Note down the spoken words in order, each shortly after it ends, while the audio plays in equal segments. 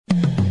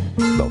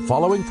The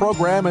following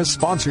program is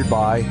sponsored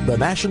by the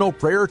National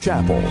Prayer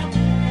Chapel.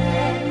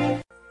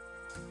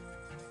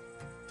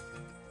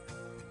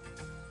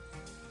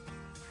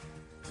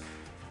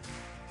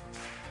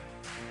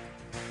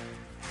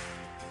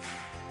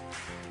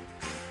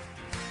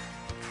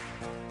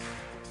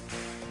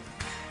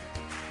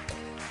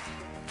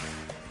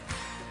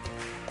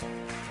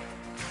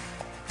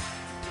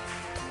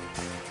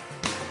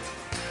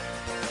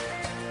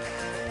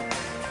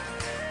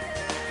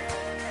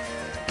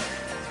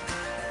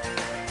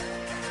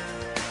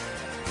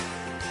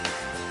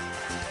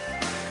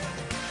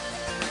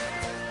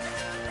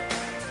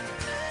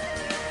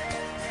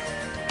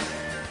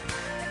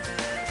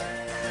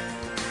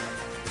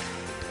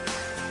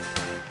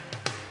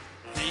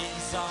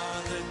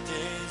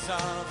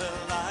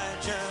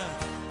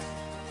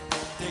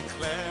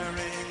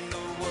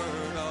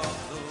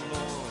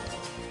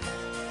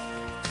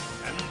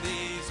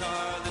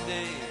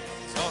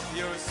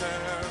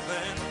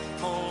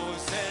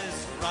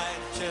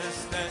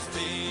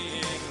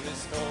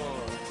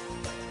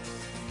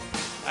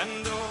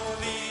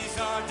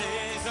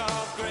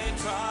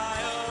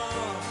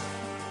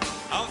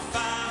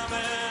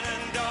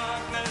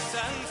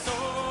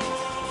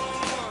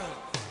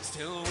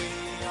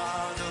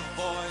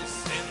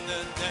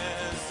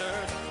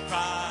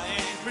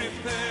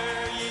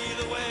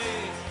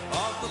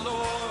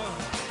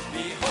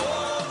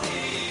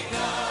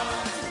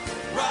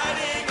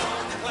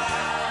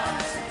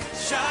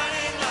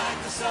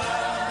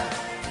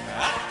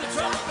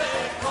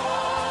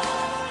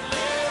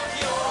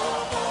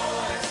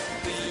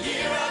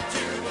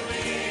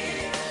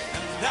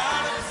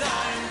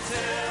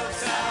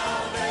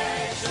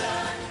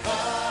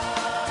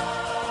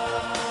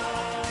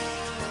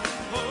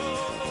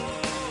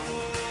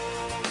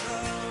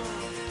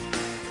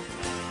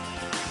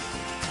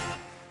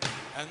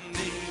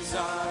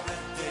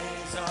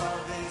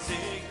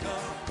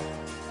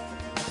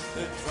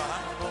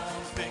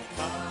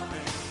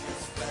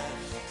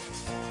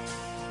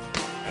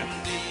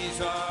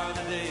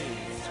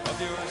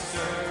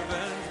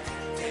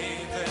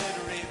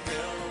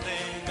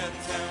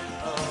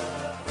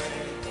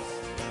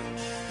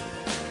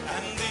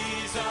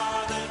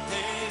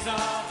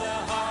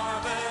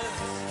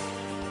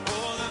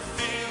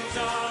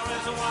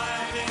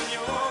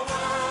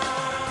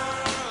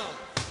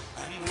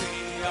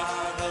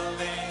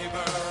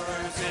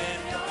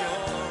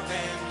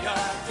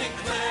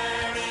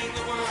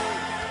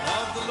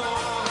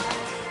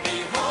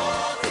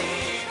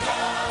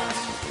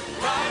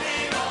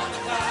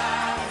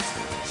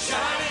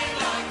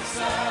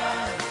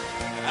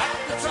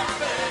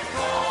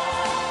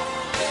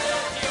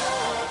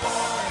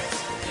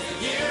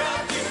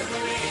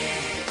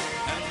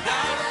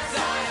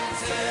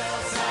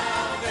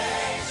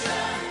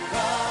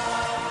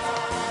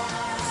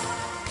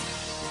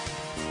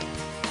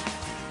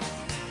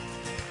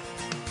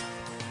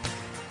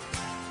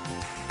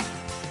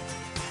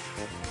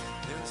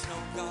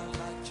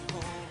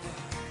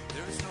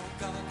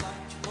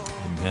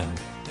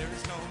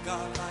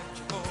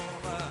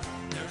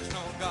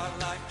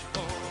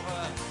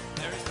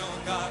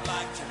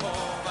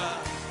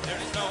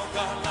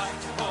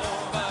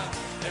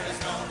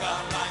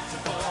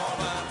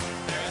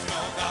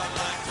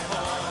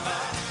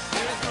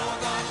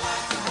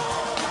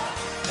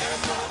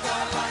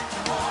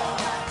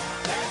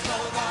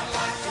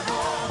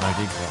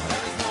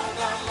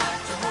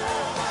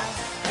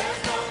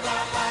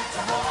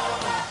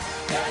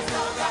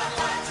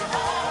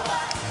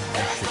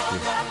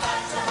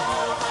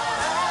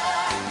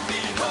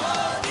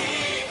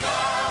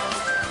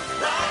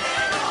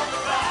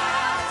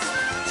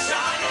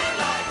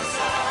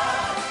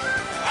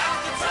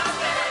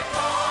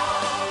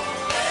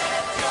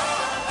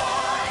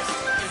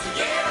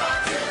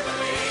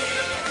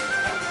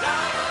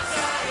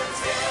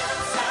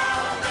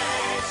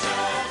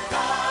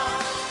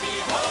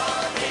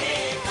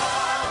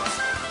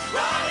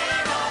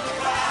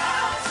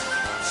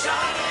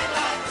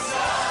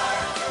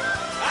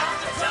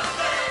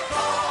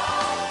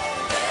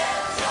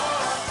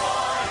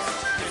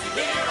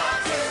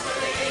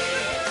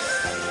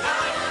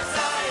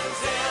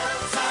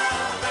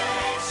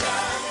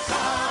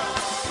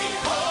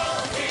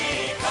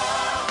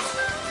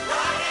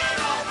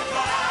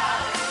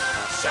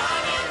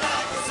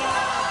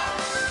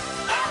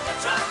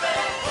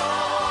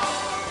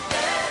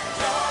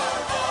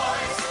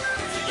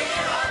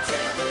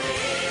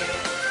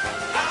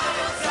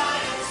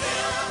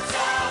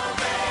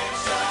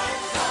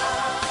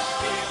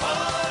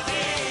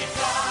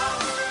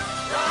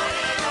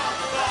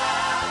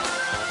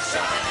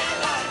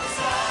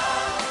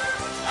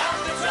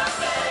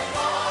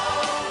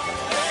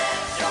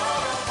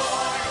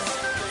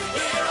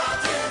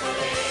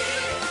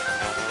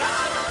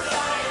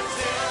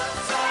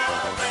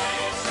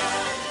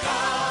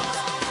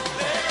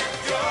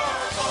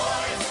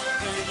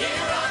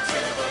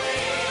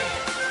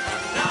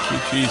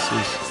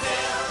 Jesus.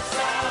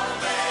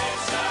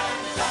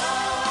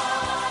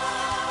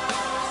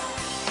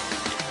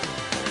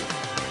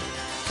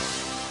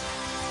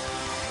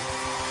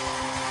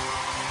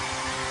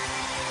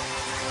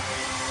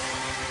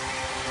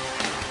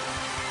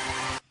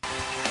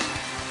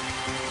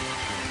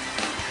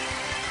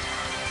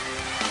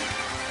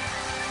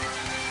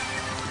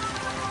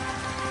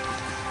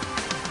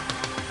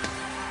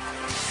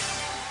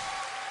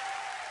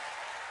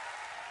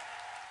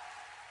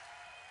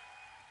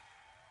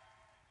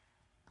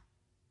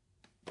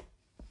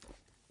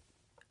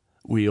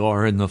 We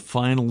are in the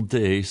final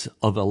days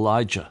of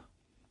Elijah.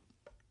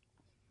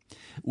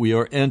 We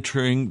are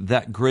entering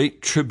that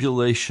great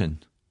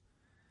tribulation,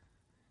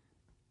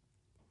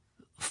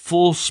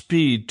 full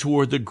speed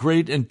toward the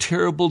great and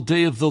terrible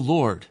day of the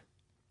Lord.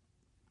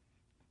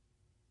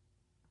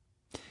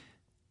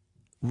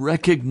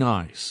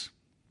 Recognize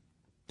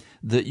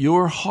that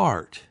your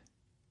heart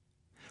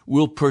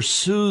will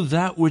pursue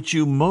that which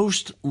you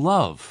most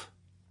love.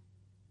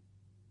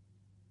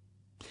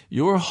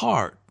 Your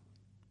heart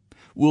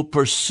will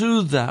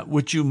pursue that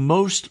which you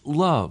most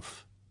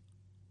love.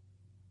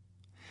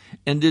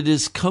 And it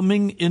is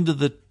coming into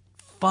the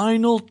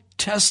final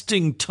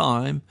testing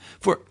time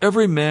for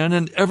every man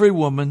and every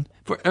woman,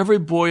 for every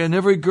boy and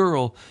every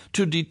girl,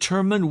 to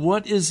determine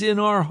what is in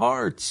our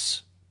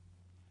hearts.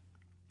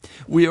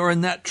 We are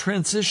in that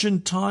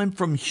transition time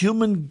from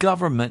human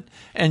government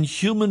and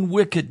human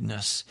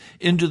wickedness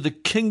into the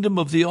kingdom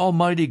of the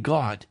Almighty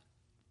God.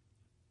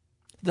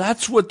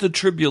 That's what the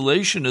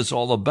tribulation is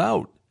all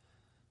about.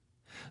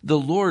 The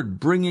Lord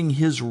bringing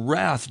his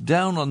wrath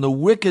down on the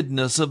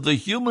wickedness of the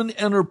human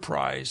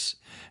enterprise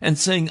and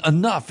saying,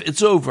 enough,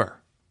 it's over,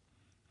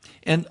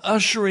 and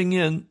ushering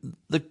in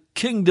the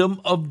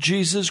kingdom of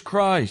Jesus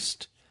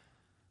Christ.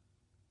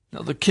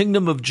 Now, the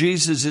kingdom of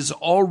Jesus is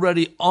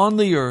already on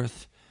the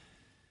earth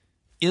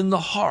in the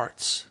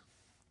hearts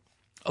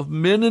of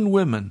men and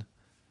women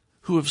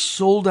who have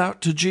sold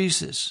out to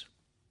Jesus.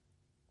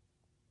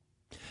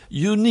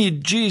 You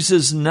need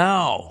Jesus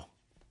now.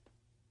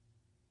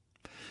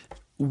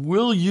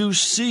 Will you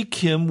seek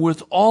him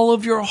with all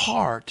of your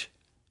heart?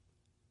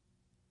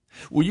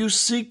 Will you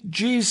seek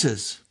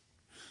Jesus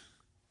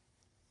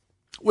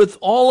with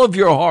all of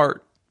your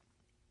heart,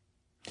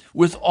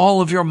 with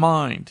all of your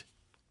mind,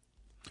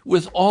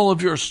 with all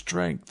of your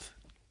strength?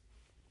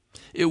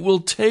 It will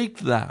take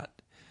that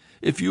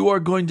if you are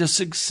going to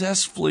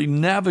successfully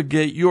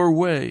navigate your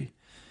way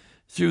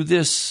through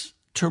this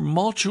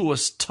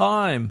tumultuous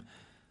time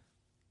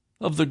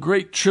of the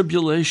great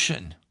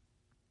tribulation.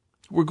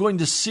 We're going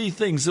to see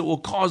things that will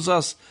cause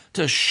us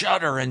to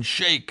shudder and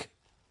shake.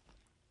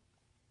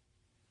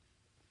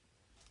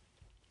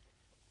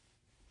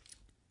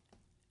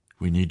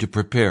 We need to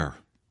prepare.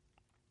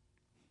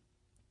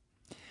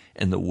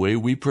 And the way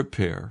we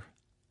prepare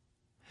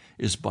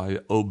is by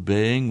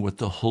obeying what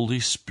the Holy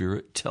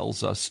Spirit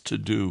tells us to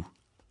do.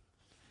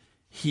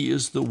 He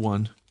is the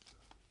one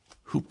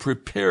who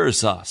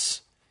prepares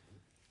us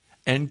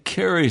and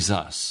carries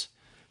us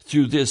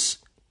through this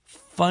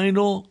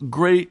final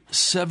great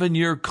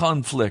 7-year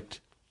conflict.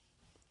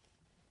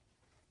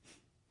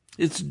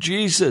 It's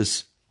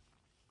Jesus.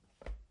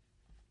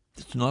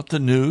 It's not the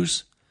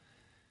news.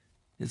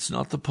 It's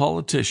not the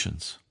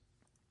politicians.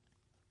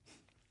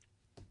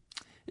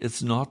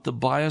 It's not the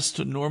bias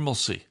to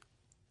normalcy.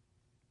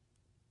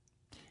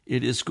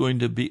 It is going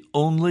to be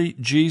only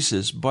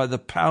Jesus, by the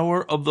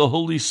power of the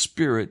Holy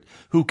Spirit,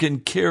 who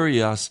can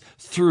carry us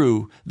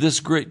through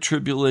this great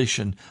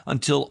tribulation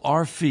until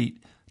our feet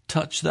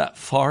touch that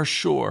far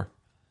shore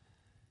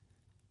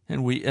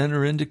and we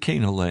enter into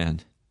Canaan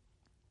land.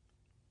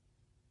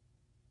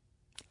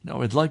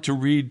 Now, I'd like to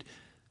read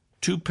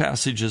 2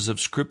 passages of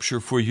Scripture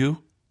for you.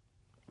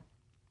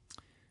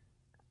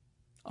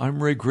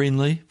 I'm Ray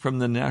Greenlee from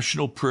the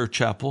National Prayer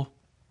Chapel.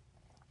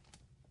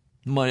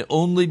 My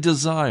only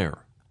desire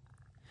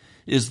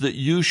is that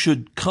you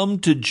should come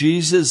to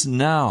Jesus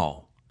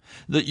now,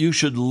 that you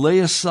should lay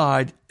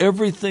aside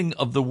everything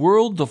of the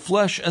world, the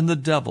flesh, and the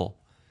devil,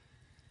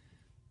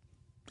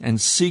 and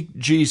seek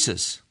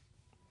Jesus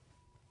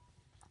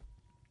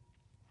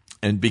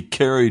and be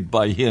carried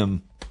by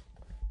him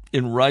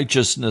in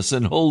righteousness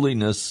and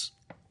holiness,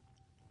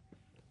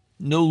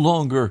 no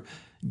longer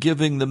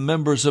giving the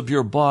members of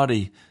your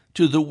body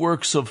to the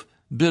works of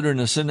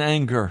bitterness and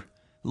anger,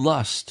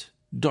 lust,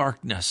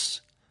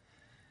 darkness.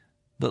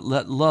 But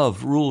let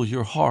love rule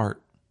your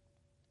heart.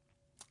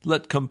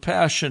 Let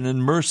compassion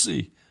and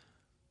mercy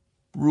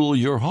rule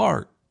your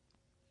heart.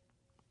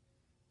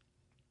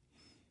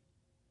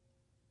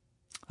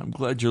 I'm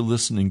glad you're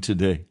listening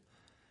today.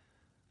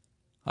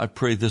 I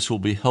pray this will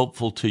be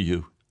helpful to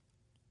you.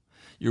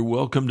 You're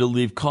welcome to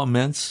leave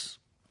comments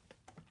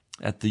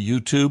at the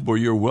YouTube, or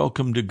you're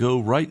welcome to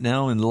go right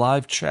now in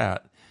live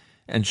chat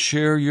and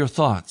share your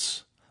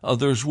thoughts.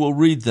 Others will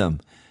read them,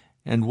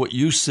 and what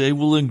you say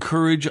will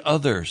encourage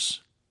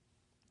others.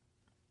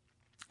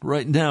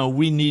 Right now,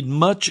 we need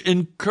much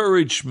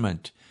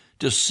encouragement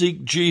to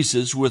seek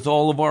Jesus with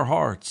all of our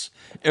hearts.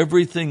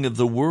 Everything of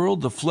the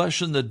world, the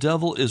flesh, and the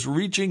devil is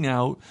reaching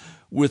out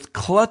with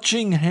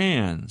clutching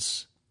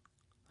hands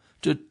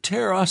to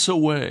tear us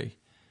away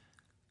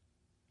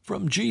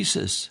from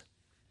Jesus.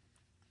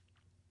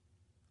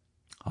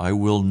 I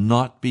will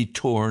not be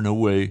torn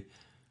away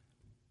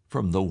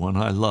from the one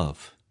I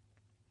love.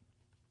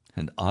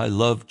 And I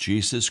love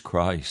Jesus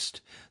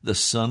Christ, the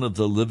Son of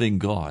the living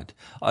God.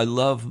 I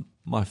love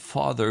my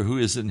Father who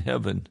is in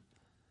heaven,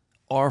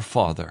 our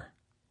Father.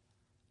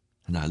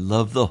 And I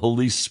love the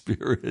Holy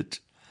Spirit,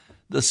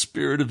 the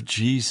Spirit of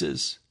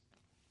Jesus,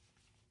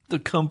 the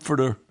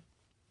Comforter.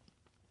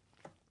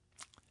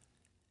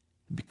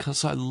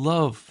 because I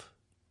love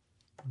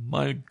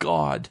my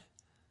God,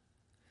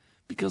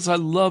 because I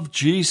love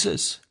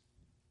Jesus.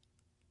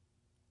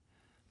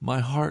 My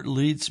heart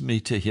leads me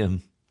to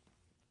him.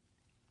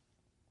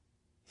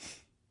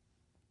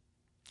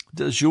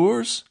 Does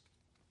yours?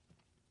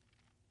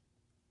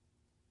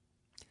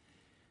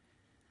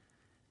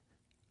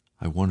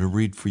 I want to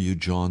read for you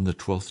John, the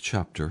 12th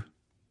chapter.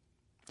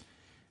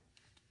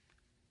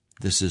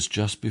 This is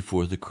just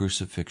before the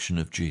crucifixion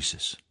of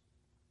Jesus.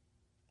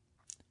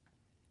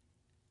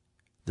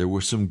 There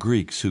were some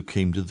Greeks who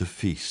came to the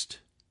feast,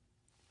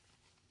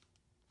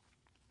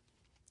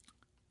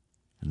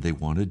 and they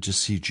wanted to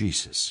see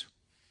Jesus.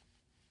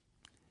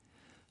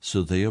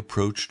 So they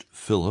approached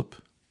Philip,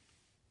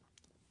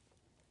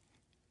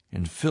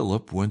 and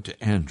Philip went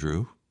to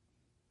Andrew,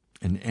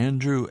 and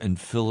Andrew and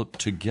Philip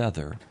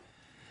together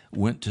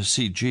went to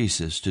see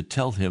Jesus to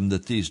tell him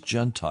that these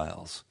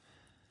Gentiles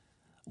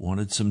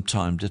wanted some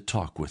time to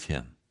talk with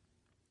him.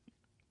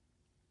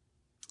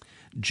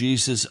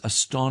 Jesus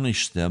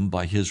astonished them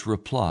by his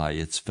reply.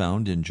 It's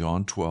found in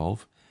John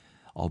 12.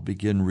 I'll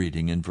begin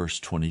reading in verse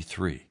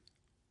 23.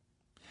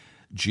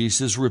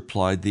 Jesus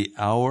replied, "The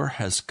hour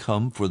has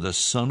come for the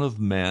Son of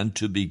Man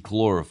to be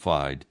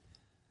glorified.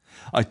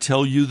 I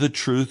tell you the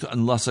truth,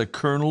 unless a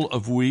kernel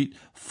of wheat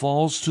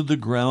falls to the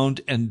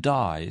ground and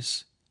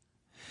dies,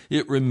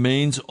 it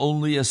remains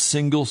only a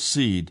single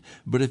seed,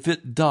 but if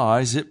it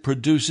dies, it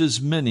produces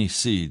many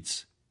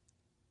seeds.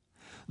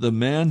 The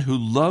man who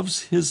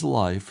loves his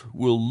life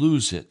will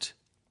lose it,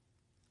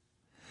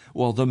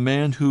 while the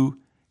man who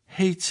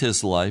hates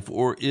his life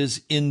or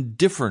is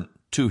indifferent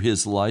to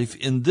his life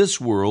in this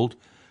world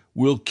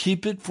will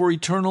keep it for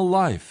eternal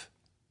life.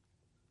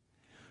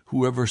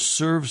 Whoever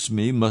serves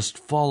me must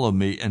follow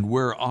me, and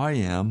where I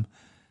am,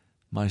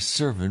 my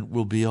servant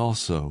will be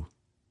also.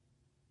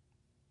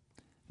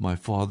 My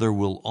Father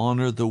will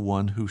honor the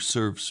one who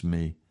serves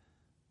me.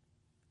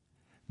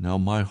 Now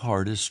my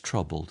heart is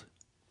troubled.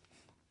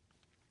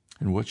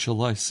 And what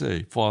shall I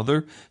say?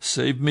 Father,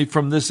 save me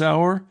from this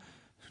hour?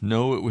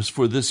 No, it was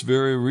for this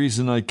very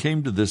reason I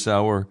came to this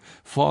hour.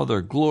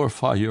 Father,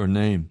 glorify your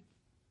name."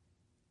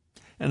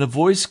 And a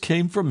voice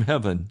came from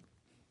heaven,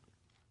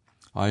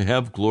 "I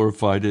have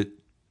glorified it,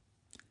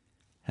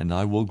 and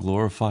I will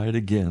glorify it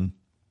again."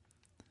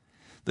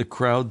 The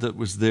crowd that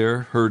was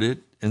there heard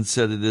it and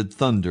said it had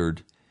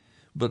thundered,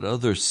 but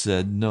others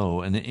said,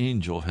 "No, an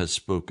angel has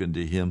spoken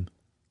to him."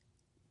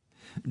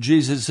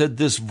 Jesus said,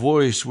 "This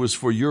voice was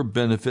for your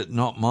benefit,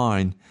 not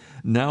mine.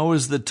 Now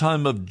is the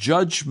time of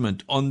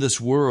judgment on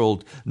this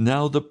world.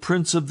 Now the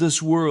prince of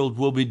this world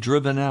will be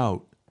driven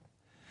out.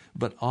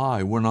 But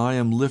I, when I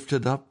am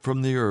lifted up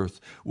from the earth,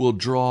 will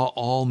draw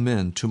all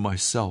men to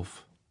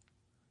myself."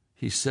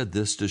 He said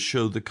this to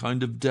show the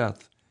kind of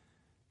death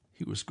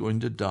he was going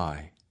to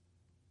die.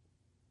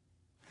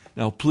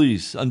 Now,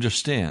 please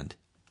understand,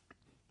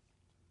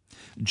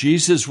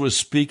 Jesus was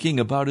speaking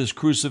about his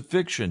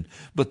crucifixion,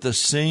 but the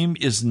same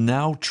is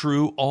now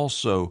true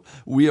also.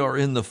 We are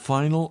in the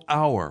final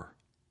hour.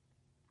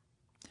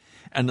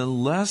 And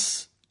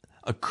unless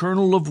a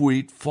kernel of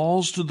wheat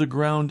falls to the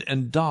ground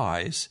and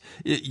dies,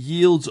 it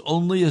yields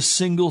only a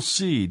single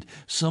seed.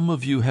 Some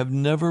of you have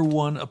never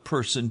won a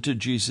person to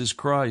Jesus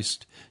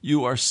Christ.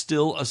 You are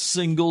still a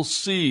single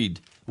seed.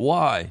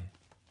 Why?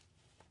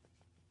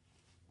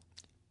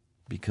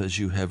 Because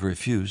you have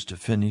refused to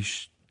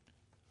finish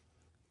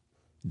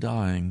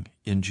dying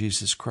in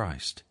Jesus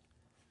Christ.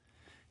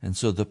 And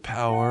so the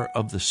power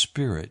of the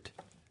Spirit,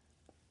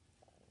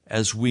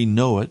 as we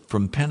know it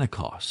from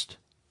Pentecost,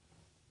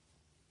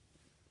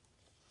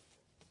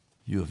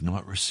 you have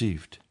not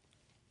received.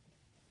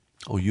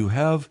 Oh, you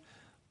have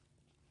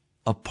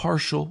a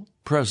partial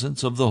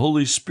presence of the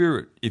Holy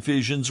Spirit,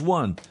 Ephesians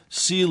 1,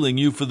 sealing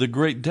you for the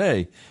great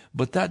day,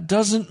 but that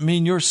doesn't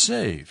mean you're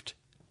saved.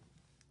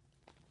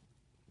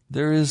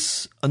 There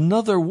is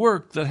another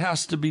work that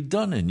has to be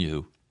done in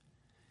you.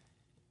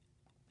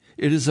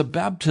 It is a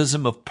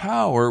baptism of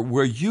power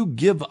where you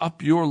give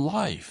up your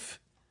life,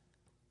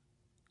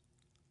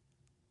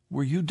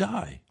 where you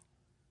die.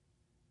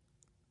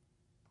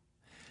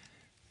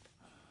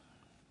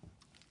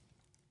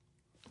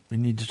 We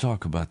need to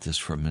talk about this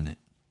for a minute.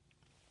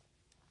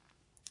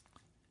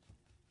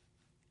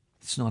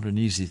 It's not an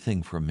easy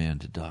thing for a man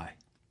to die.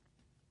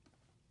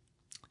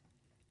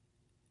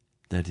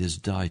 That is,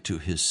 die to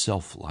his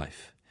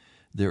self-life.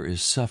 There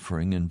is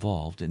suffering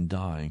involved in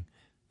dying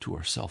to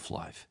our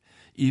self-life,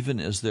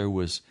 even as there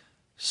was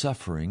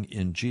suffering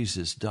in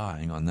Jesus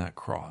dying on that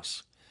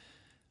cross.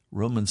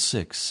 Romans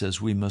 6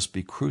 says we must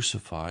be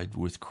crucified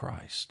with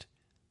Christ.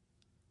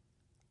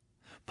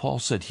 Paul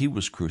said he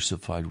was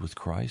crucified with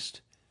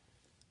Christ,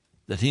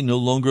 that he no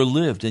longer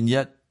lived, and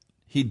yet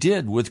he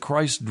did, with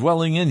Christ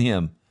dwelling in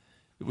him.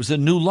 It was a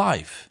new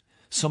life,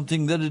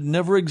 something that had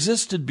never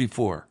existed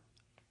before.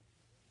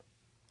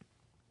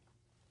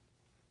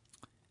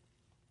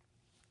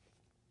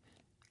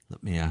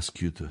 Let me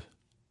ask you the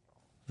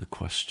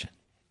question.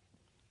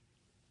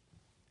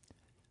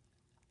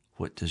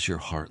 What does your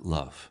heart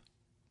love?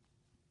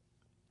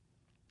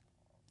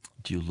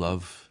 Do you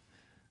love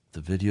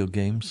The video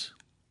games?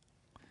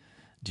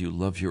 Do you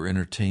love your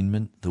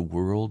entertainment, the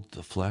world,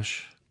 the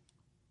flesh,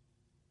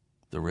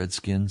 the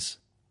Redskins,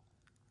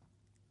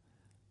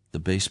 the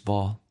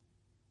baseball?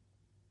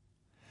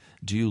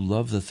 Do you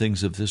love the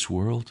things of this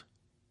world?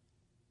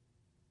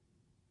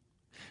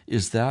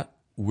 Is that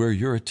where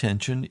your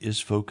attention is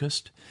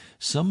focused?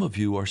 Some of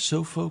you are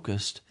so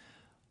focused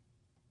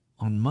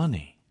on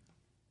money.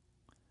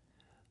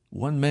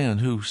 One man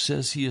who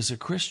says he is a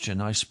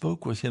Christian, I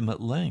spoke with him at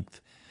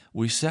length.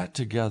 We sat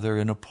together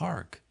in a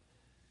park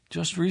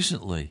just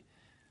recently.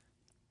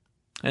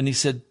 And he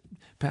said,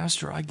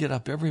 Pastor, I get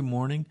up every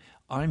morning.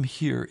 I'm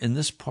here in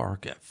this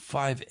park at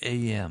 5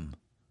 a.m.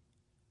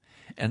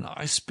 And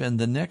I spend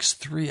the next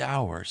 3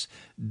 hours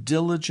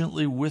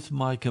diligently with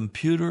my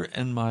computer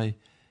and my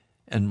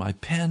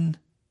pen,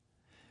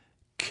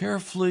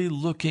 carefully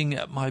looking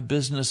at my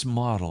business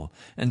model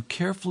and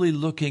carefully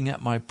looking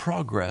at my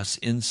progress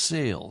in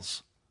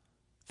sales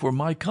for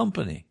my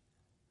company.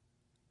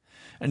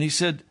 And he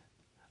said,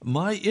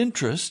 my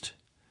interest,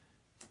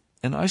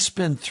 and I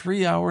spend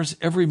 3 hours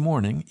every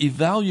morning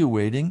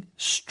evaluating,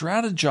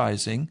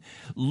 strategizing,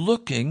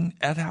 looking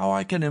at how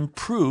I can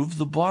improve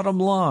the bottom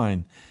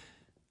line,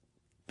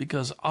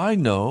 because I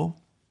know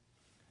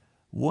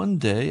one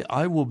day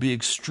I will be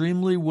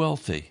extremely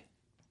wealthy.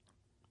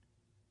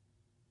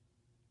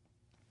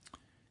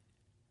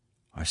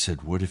 I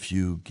said, what if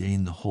you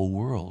gain the whole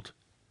world,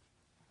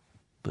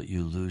 but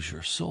you lose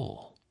your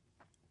soul?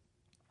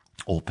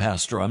 Oh,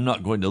 Pastor, I'm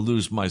not going to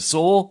lose my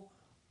soul.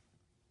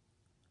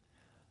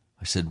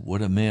 I said,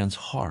 what a man's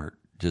heart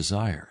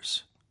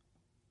desires,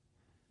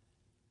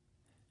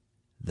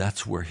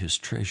 that's where his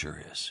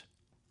treasure is.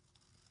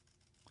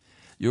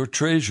 Your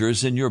treasure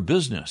is in your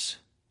business.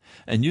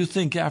 And you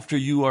think after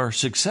you are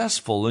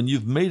successful and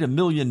you've made $1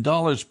 million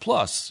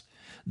plus,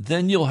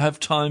 then you'll have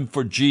time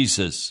for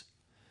Jesus.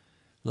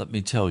 Let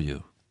me tell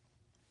you,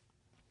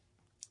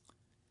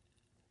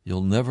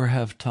 you'll never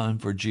have time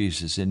for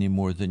Jesus any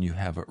more than you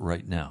have it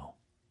right now.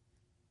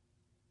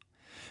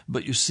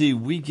 But you see,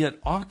 we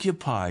get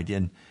occupied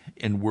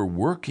and we're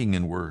working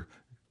and we're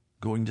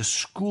going to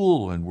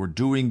school and we're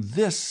doing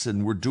this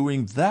and we're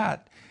doing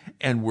that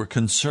and we're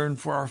concerned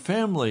for our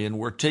family and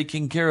we're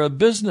taking care of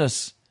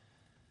business.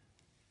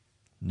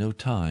 No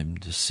time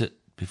to sit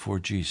before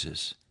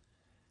Jesus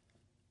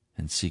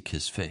and seek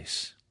his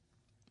face.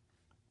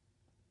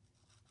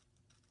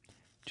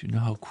 Do you know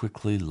how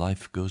quickly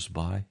life goes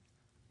by?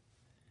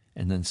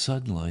 And then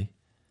suddenly,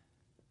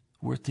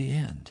 we're at the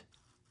end.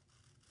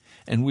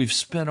 And we've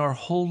spent our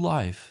whole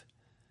life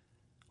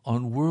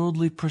on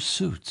worldly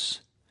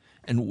pursuits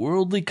and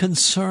worldly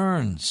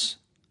concerns.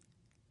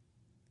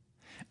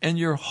 And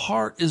your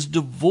heart is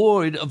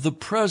devoid of the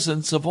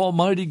presence of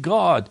Almighty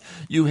God.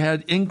 You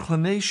had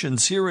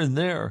inclinations here and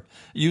there.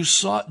 You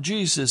sought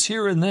Jesus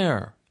here and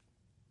there.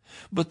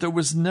 But there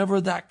was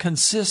never that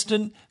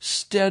consistent,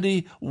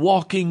 steady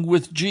walking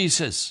with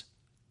Jesus.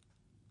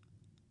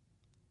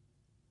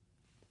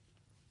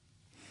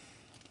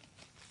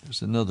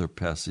 There's another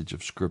passage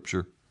of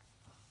Scripture.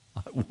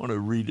 I want to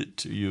read it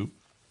to you.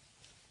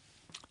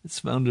 It's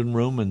found in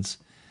Romans,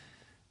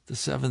 the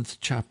 7th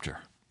chapter.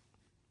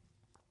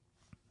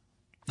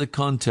 The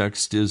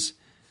context is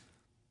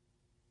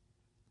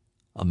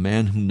a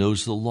man who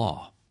knows the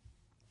law.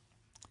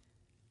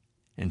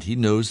 And he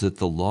knows that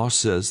the law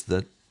says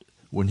that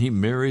when he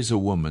marries a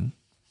woman,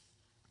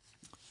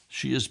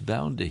 she is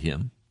bound to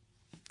him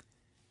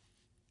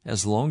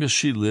as long as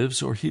she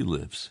lives or he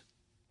lives.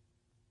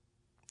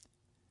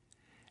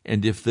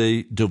 And if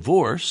they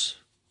divorce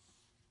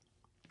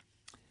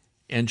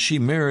and she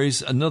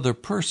marries another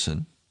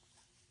person,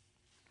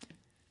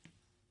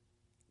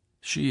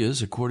 she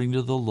is, according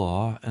to the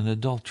law, an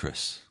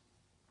adulteress.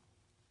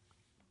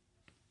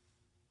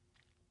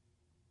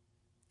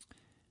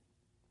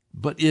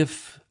 But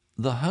if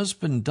the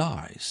husband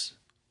dies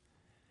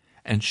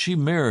and she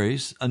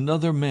marries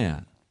another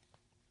man,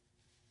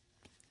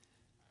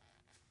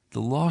 the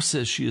law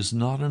says she is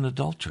not an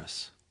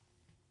adulteress.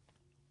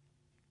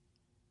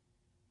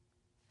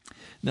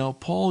 Now,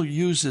 Paul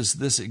uses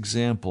this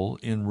example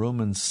in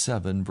Romans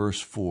 7, verse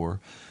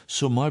 4.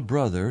 So, my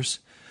brothers,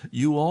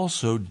 you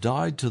also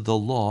died to the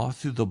law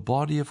through the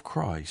body of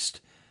Christ,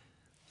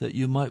 that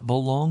you might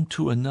belong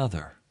to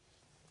another,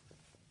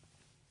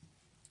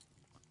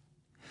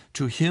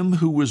 to him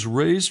who was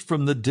raised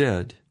from the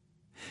dead,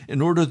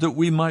 in order that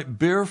we might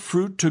bear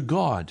fruit to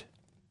God.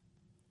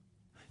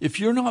 If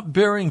you're not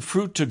bearing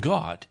fruit to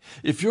God,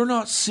 if you're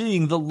not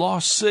seeing the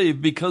lost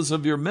saved because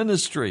of your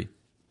ministry,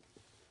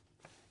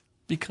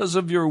 because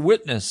of your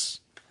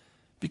witness,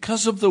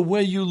 because of the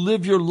way you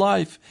live your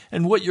life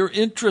and what your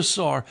interests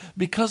are,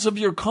 because of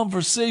your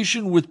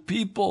conversation with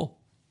people,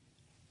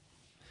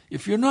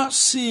 if you're not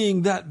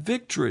seeing that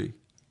victory,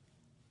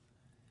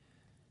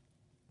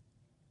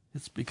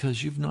 it's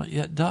because you've not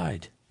yet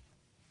died.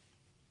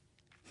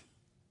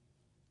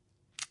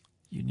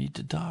 You need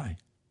to die.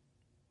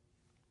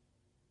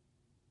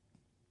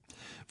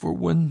 For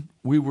when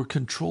we were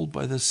controlled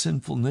by the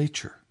sinful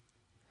nature,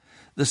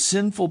 the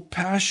sinful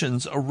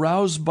passions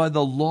aroused by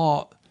the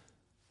law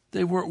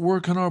They were at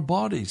work in our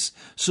bodies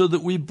so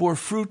that we bore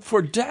fruit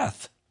for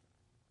death.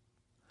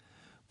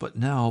 But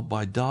now,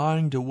 by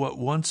dying to what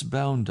once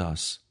bound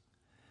us,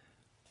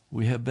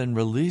 we have been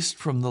released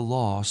from the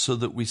law so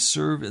that we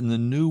serve in the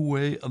new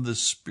way of the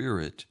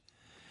Spirit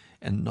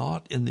and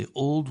not in the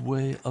old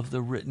way of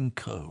the written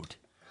code.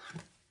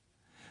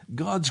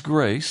 God's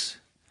grace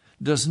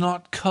does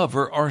not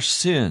cover our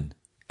sin,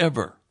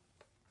 ever.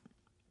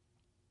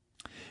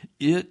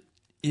 It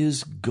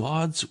is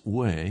God's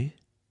way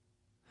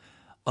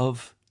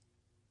of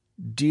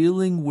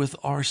dealing with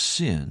our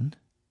sin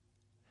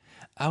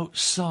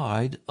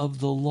outside of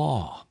the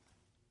law.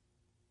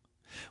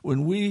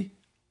 When we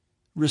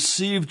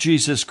receive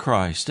Jesus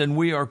Christ and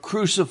we are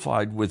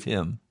crucified with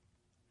him,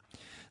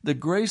 the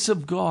grace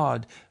of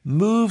God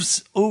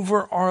moves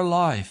over our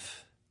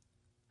life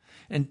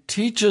and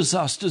teaches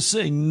us to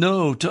say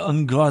no to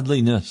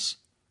ungodliness.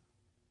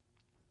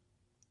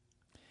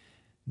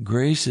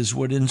 Grace is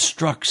what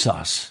instructs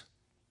us.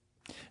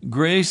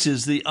 Grace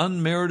is the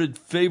unmerited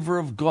favor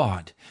of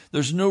God.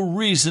 There's no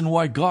reason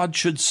why God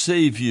should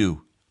save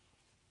you.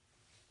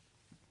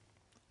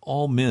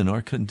 All men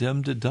are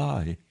condemned to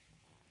die.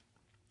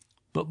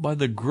 But by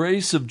the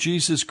grace of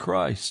Jesus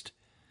Christ,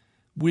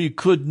 we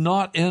could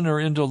not enter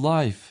into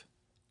life.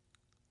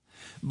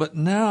 But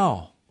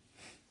now,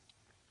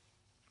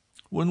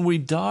 when we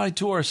die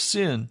to our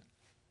sin,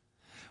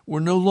 we're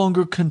no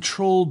longer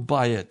controlled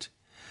by it.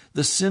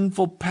 The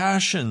sinful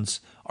passions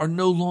are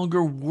no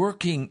longer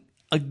working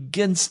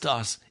against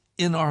us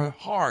in our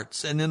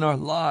hearts and in our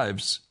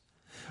lives.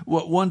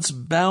 What once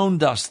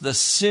bound us, the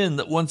sin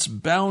that once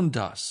bound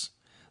us,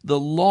 the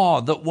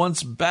law that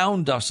once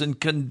bound us and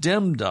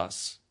condemned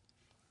us,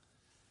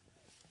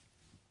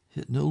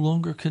 it no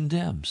longer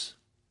condemns,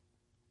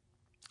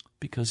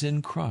 because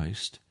in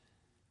Christ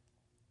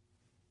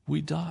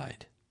we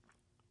died.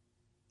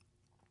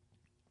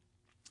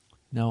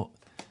 Now,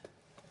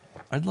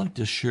 I'd like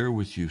to share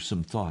with you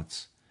some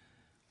thoughts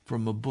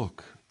from a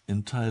book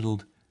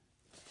entitled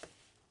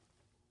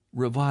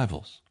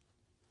Revivals,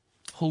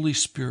 Holy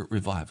Spirit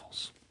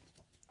Revivals.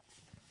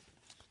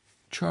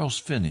 Charles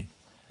Finney.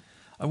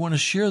 I want to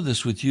share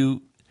this with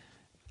you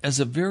as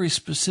a very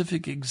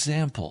specific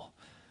example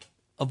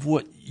of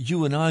what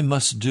you and I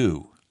must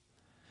do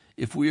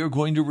if we are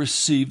going to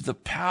receive the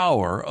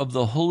power of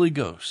the Holy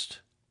Ghost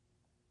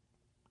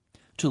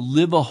to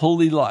live a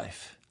holy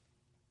life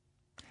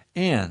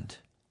and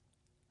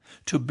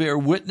to bear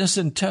witness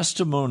and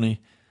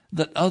testimony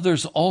that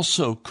others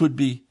also could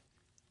be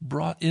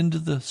brought into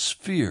the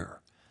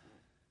sphere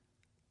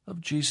of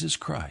Jesus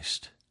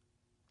Christ.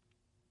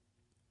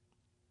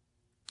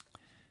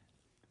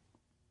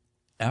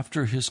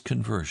 After his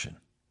conversion,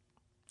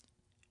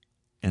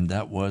 and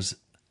that was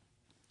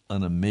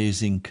an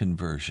amazing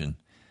conversion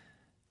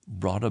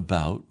brought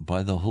about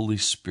by the Holy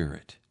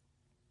Spirit.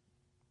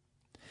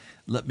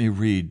 Let me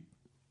read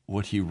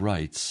what he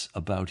writes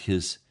about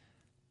his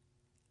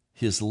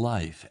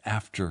life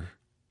after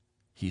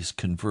he's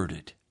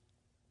converted.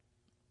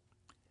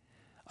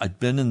 I'd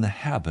been in the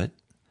habit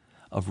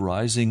of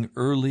rising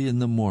early in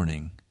the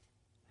morning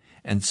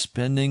and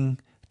spending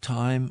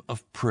time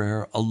of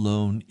prayer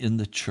alone in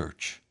the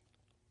church.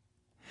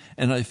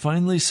 And I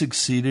finally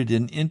succeeded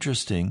in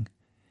interesting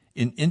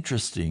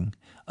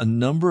a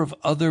number of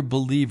other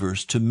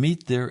believers to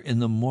meet there in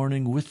the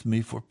morning with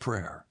me for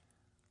prayer.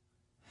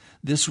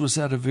 This was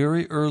at a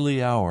very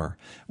early hour.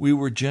 We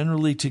were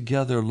generally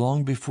together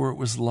long before it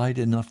was light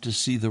enough to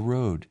see the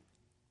road.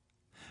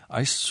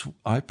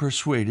 I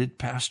persuaded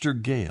Pastor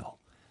Gale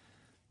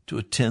to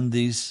attend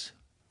these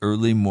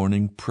early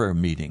morning prayer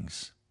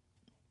meetings.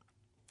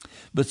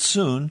 But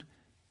soon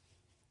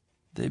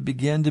they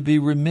began to be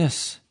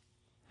remiss,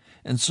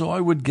 and so I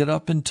would get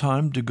up in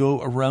time to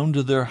go around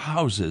to their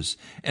houses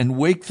and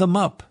wake them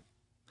up.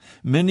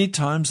 Many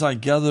times I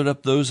gathered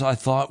up those I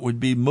thought would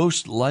be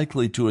most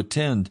likely to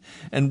attend,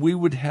 and we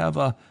would have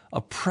a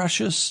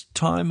precious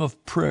time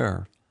of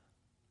prayer.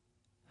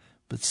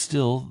 But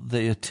still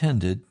they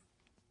attended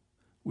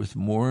with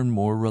more and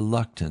more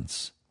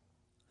reluctance,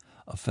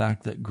 a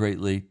fact that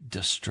greatly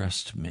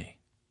distressed me.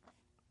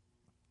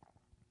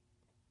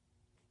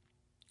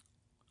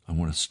 I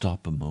want to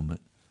stop a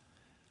moment.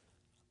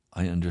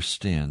 I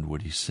understand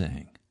what he's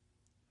saying.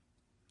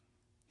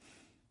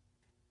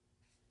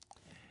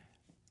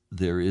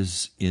 There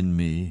is in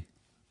me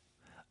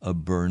a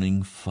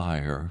burning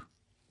fire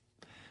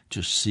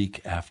to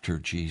seek after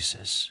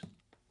Jesus.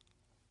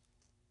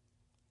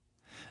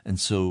 And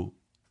so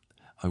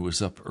I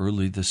was up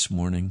early this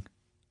morning,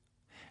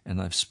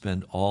 and I've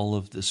spent all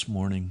of this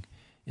morning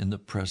in the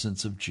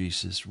presence of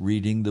Jesus,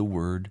 reading the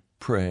Word,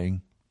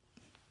 praying,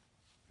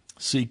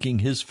 seeking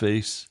his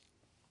face,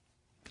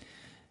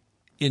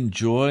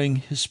 enjoying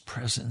his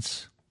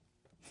presence.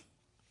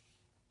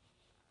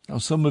 Now,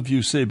 some of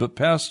you say, but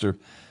Pastor,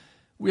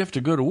 we have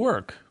to go to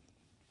work.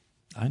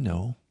 I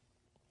know.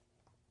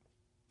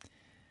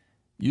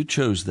 You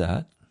chose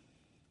that.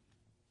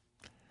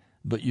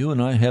 But you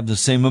and I have the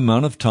same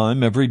amount of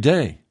time every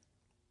day.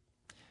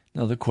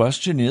 Now, the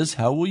question is,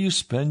 how will you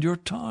spend your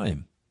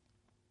time?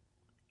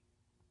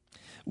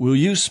 Will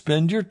you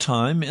spend your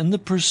time in the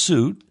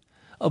pursuit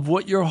of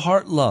what your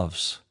heart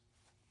loves?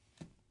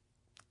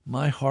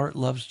 My heart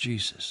loves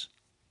Jesus.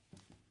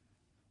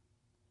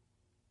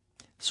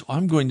 So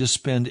I'm going to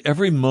spend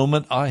every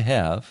moment I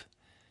have,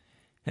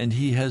 and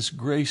he has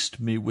graced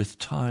me with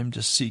time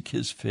to seek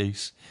his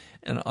face,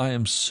 and I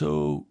am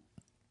so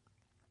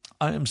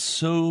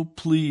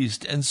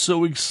pleased and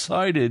so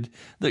excited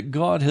that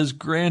God has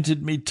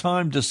granted me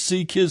time to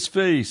seek his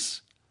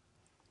face.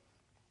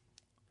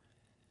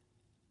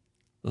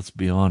 Let's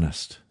be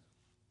honest.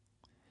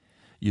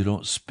 You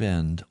don't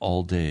spend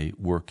all day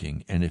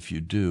working, and if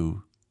you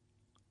do,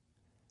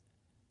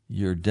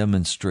 you're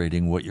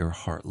demonstrating what your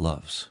heart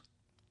loves: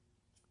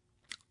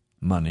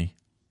 money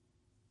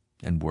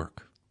and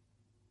work.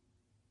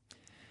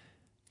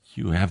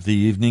 You have the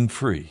evening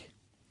free.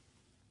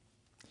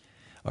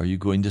 Are you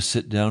going to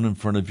sit down in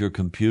front of your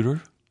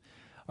computer?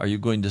 Are you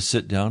going to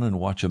sit down and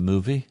watch a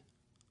movie?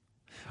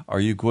 Are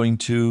you going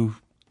to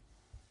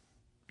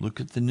look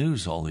at the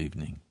news all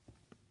evening?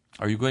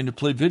 Are you going to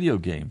play video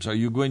games? Are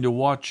you going to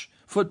watch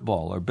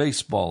football or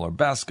baseball or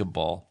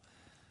basketball?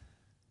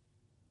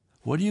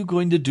 What are you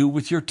going to do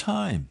with your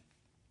time?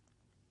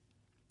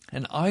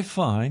 And I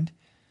find,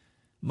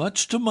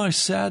 much to my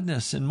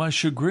sadness and my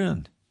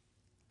chagrin,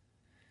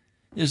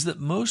 is that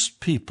most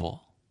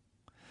people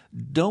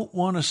don't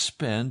want to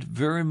spend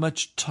very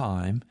much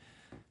time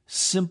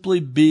simply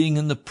being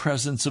in the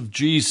presence of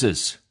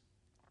Jesus.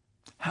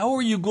 How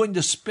are you going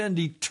to spend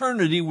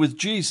eternity with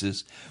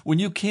Jesus when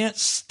you can't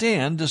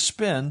stand to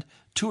spend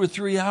 2 or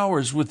 3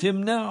 hours with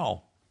him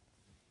now?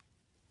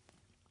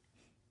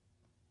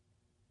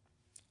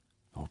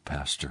 Oh,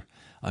 Pastor,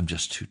 I'm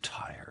just too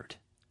tired.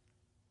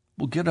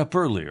 Well, get up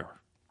earlier.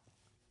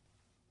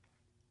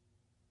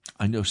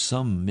 I know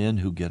some men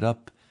who get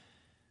up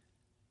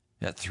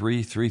at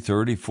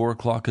 3:30, 4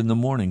 o'clock in the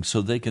morning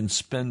so they can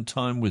spend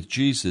time with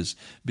Jesus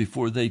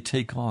before they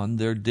take on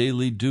their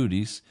daily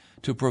duties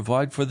to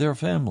provide for their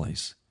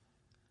families.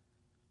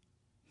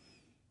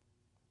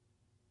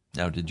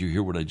 Now, did you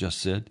hear what I just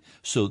said?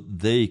 So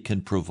they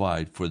can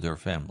provide for their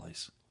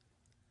families.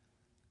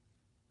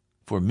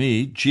 For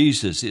me,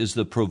 Jesus is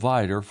the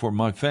provider for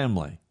my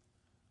family.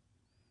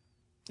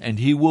 And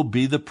he will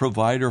be the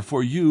provider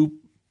for you,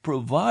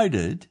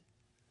 provided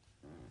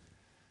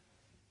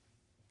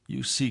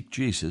you seek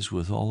Jesus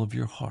with all of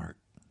your heart,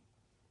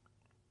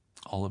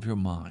 all of your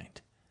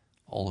mind,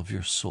 all of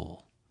your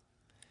soul.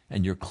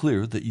 And you're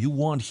clear that you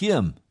want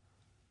him.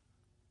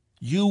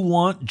 You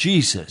want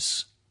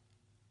Jesus.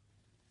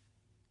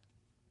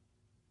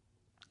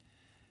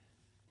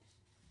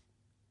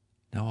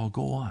 Now I'll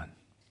go on.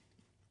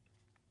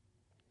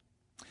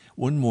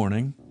 One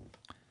morning,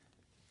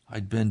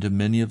 I'd been to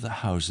many of the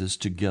houses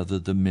to gather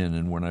the men,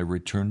 and when I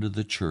returned to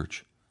the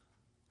church,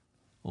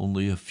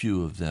 only a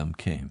few of them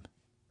came.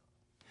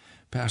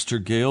 Pastor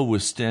Gale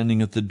was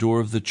standing at the door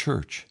of the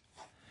church,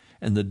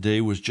 and the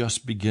day was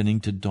just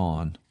beginning to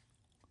dawn.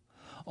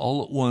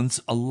 All at once,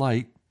 a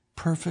light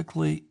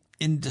perfectly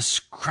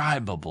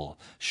indescribable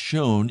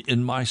shone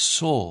in my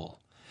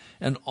soul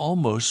and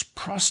almost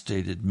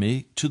prostrated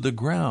me to the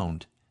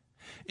ground.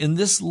 In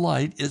this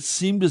light, it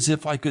seemed as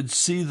if I could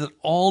see that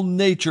all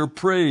nature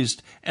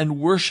praised and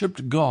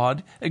worshiped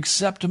God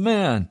except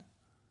man.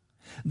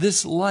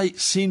 This light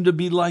seemed to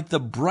be like the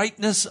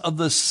brightness of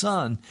the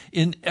sun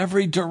in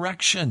every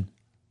direction.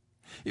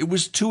 It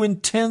was too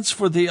intense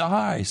for the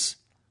eyes.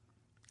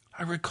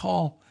 I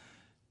recall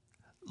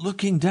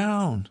looking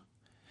down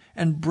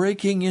and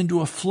breaking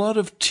into a flood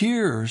of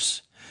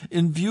tears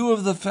in view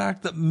of the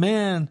fact that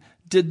man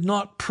did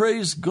not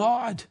praise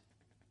God.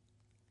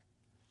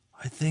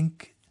 I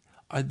think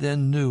I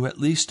then knew, at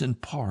least in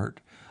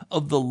part,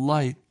 of the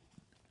light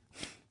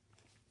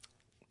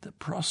that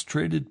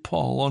prostrated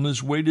Paul on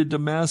his way to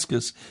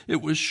Damascus.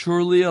 It was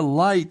surely a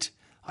light.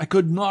 I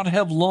could not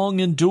have long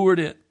endured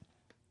it.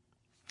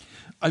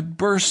 I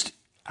burst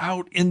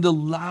out into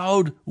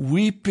loud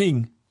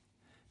weeping.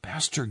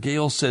 Pastor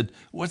Gale said,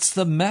 "What's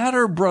the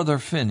matter, Brother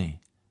Finney?"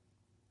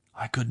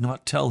 I could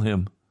not tell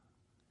him.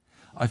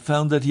 I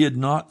found that he had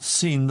not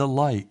seen the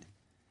light,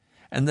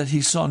 and that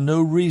he saw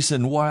no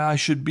reason why I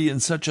should be in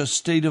such a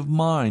state of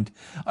mind.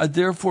 I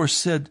therefore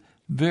said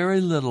very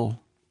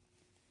little.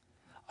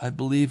 I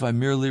believe I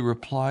merely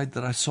replied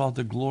that I saw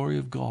the glory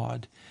of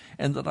God,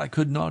 and that I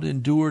could not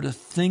endure to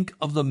think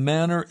of the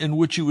manner in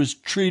which he was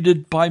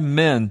treated by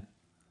men.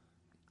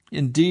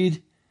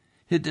 Indeed,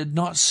 it did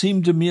not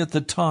seem to me at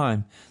the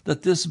time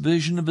that this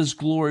vision of his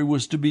glory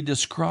was to be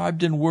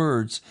described in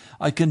words.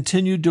 I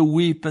continued to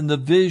weep, and the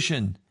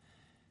vision,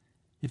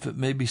 if it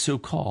may be so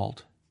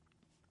called,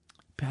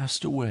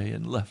 passed away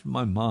and left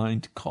my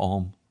mind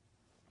calm.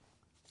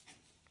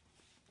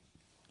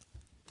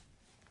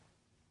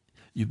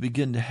 You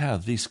begin to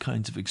have these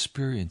kinds of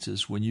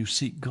experiences when you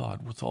seek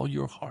God with all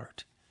your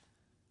heart.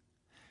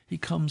 He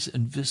comes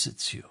and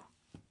visits you.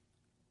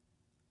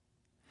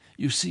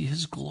 You see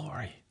his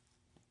glory.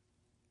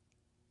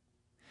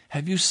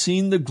 Have you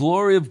seen the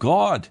glory of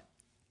God?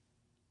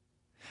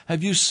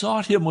 Have you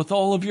sought him with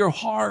all of your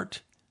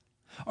heart?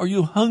 Are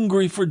you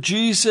hungry for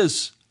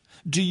Jesus?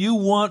 Do you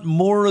want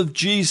more of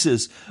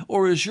Jesus,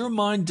 or is your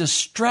mind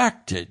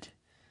distracted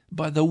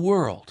by the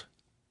world,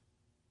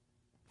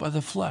 by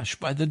the flesh,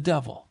 by the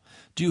devil?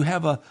 Do you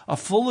have a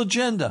full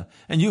agenda,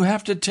 and you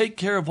have to take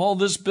care of all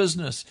this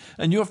business,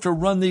 and you have to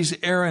run these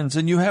errands,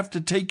 and you have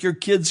to take your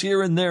kids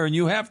here and there, and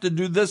you have to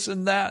do this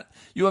and that?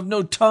 You have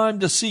no time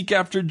to seek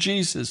after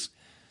Jesus.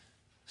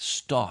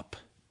 Stop.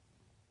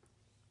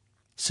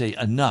 Say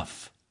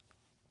enough.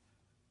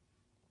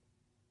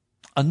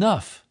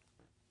 Enough.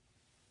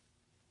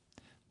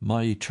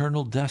 My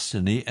eternal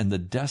destiny and the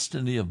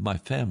destiny of my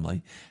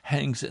family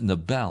hangs in the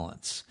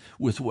balance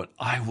with what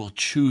I will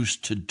choose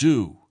to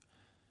do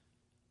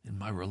in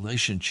my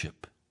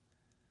relationship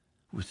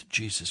with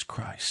Jesus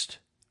Christ.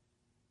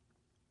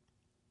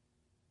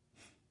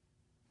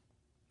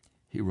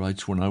 He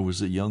writes, when I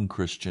was a young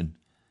Christian,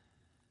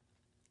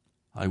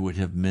 I would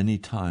have many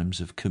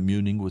times of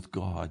communing with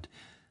God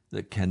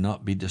that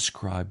cannot be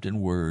described in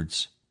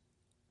words.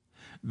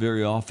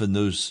 Very often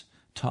those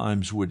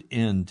times would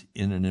end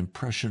in an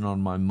impression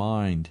on my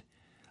mind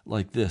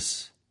like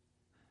this: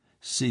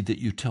 see that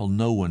you tell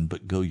no one,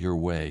 but go your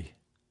way.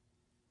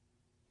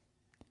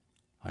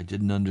 I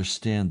didn't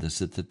understand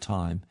this at the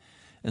time,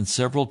 and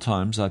several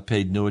times I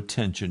paid no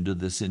attention to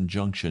this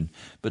injunction,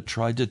 but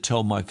tried to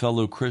tell my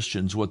fellow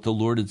Christians what the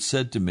Lord had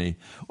said to me,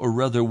 or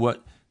rather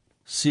what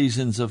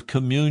seasons of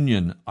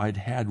communion I'd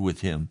had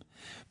with him.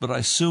 But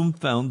I soon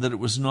found that it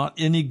was not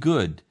any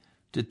good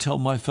to tell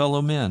my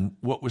fellow men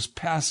what was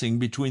passing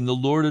between the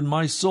Lord and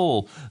my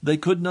soul. They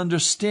couldn't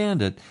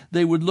understand it.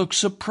 They would look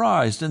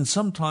surprised, and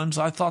sometimes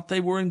I thought they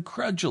were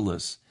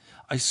incredulous.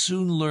 I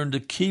soon learned to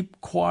keep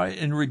quiet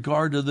in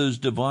regard to those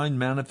divine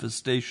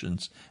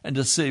manifestations and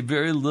to say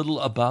very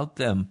little about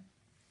them.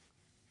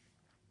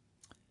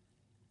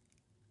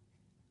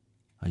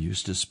 I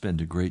used to spend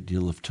a great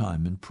deal of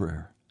time in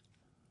prayer,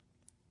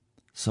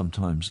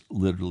 sometimes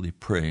literally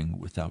praying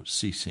without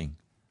ceasing.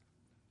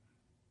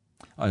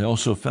 I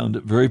also found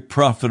it very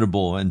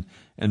profitable and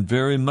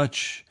very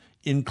much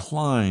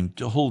inclined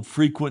to hold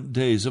frequent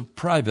days of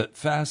private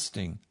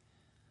fasting.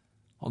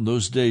 On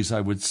those days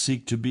I would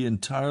seek to be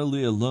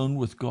entirely alone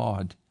with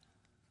God.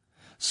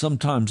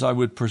 Sometimes I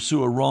would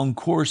pursue a wrong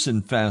course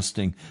in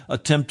fasting,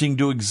 attempting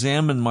to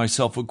examine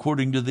myself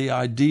according to the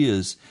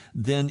ideas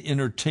then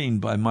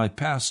entertained by my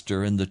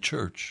pastor and the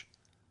church.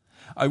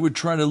 I would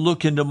try to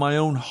look into my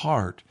own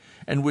heart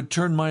and would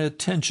turn my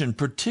attention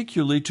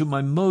particularly to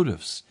my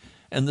motives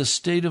and the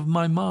state of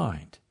my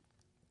mind.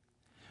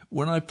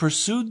 When I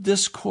pursued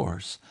this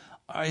course,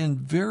 I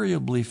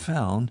invariably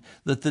found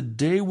that the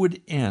day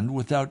would end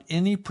without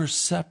any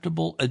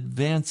perceptible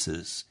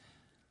advances.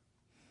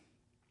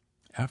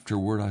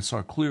 Afterward, I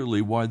saw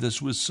clearly why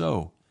this was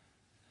so.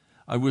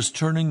 I was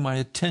turning my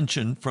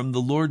attention from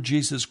the Lord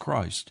Jesus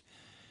Christ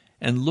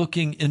and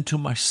looking into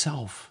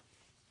myself.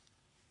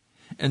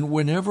 And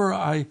whenever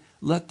I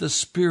let the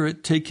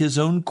Spirit take his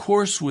own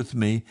course with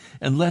me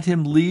and let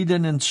him lead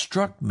and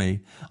instruct me,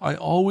 I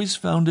always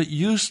found it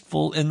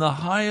useful in the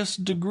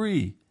highest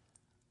degree.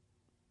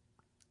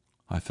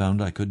 I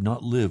found I could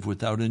not live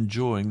without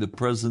enjoying the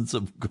presence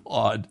of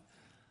God.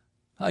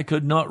 I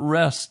could not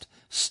rest,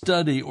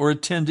 study, or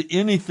attend to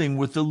anything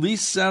with the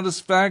least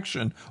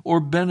satisfaction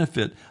or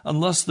benefit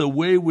unless the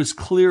way was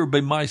clear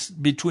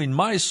between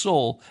my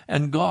soul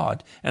and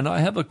God. And I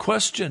have a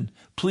question,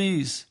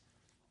 please.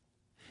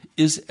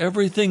 Is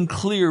everything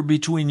clear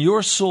between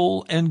your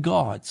soul and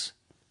God's?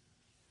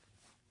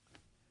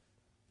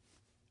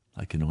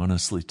 I can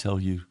honestly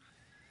tell you,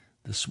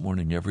 this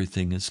morning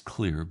everything is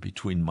clear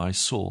between my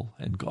soul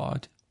and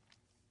God.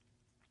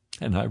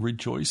 And I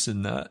rejoice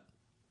in that.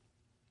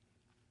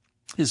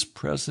 His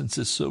presence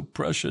is so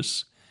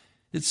precious.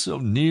 It's so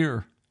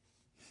near.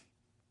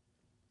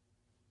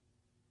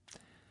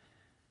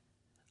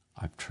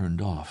 I've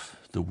turned off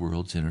the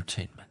world's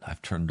entertainment.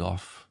 I've turned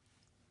off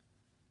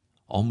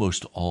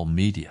almost all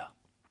media.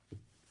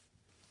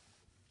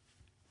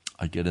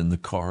 I get in the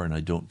car and I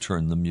don't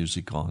turn the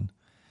music on.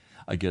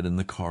 I get in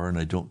the car and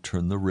I don't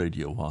turn the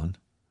radio on.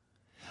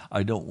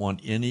 I don't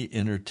want any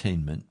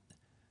entertainment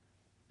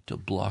to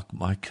block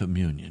my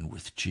communion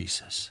with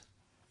Jesus.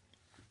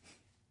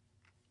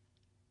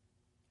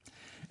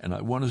 And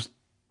I want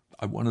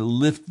to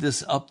lift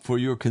this up for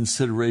your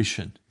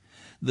consideration,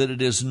 that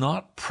it is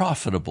not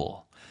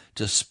profitable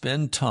to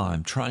spend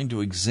time trying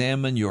to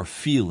examine your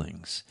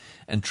feelings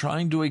and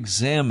trying to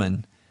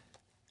examine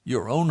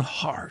your own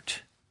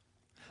heart.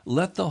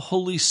 Let the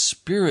Holy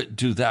Spirit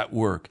do that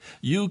work.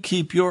 You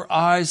keep your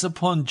eyes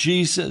upon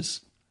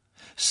Jesus.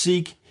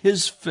 Seek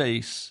his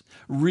face.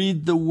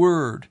 Read the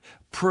word.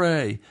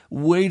 Pray.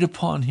 Wait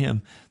upon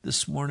him.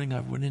 This morning I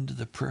went into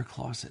the prayer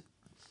closet.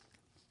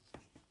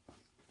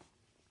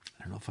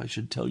 I don't know if I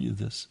should tell you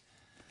this.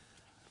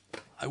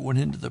 I went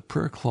into the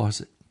prayer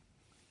closet.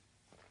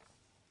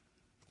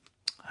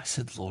 I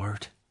said,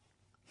 Lord,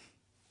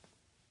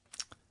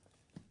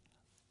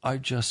 I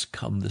just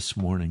come this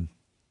morning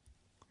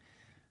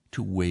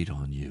to wait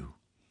on you,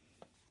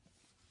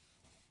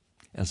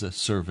 as a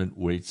servant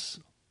waits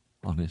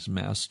on his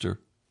master.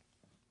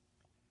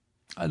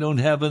 I don't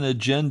have an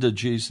agenda,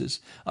 Jesus.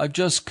 I've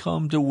just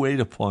come to wait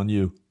upon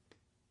you.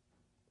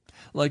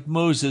 Like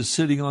Moses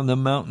sitting on the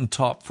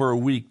mountaintop for a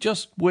week,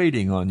 just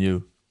waiting on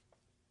you.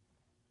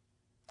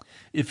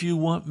 If you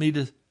want me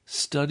to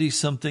study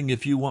something,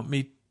 if you want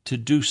me to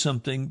do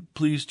something,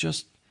 please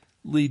just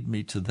lead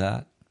me to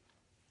that.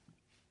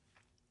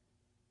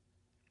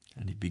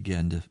 And he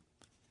began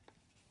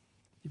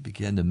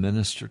to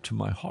minister to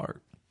my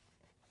heart.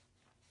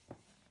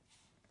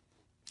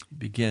 He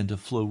began to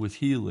flow with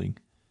healing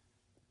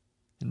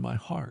in my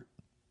heart.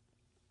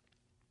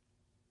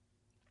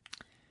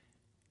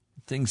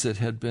 Things that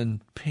had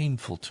been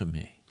painful to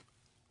me,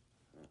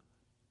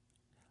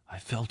 I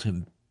felt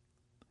him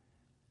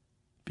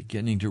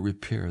beginning to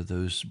repair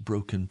those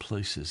broken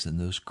places and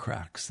those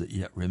cracks that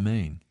yet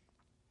remain.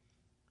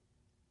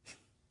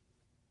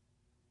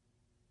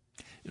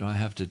 I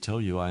have to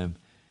tell you, I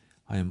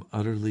am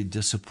utterly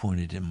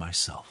disappointed in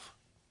myself.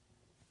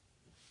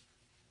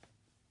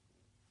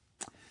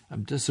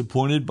 I'm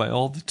disappointed by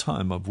all the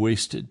time I've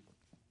wasted.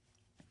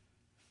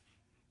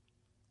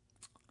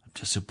 I'm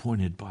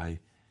disappointed by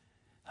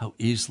how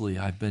easily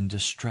I've been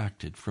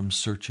distracted from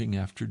searching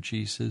after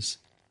Jesus.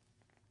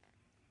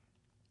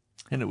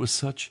 And it was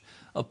such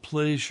a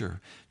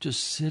pleasure to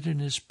sit in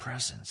his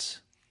presence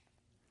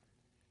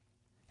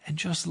and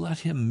just let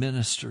him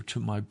minister to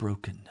my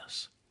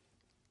brokenness.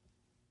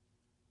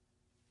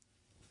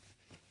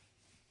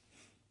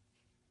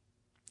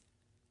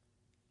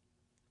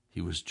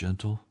 He was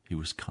gentle. He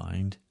was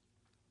kind.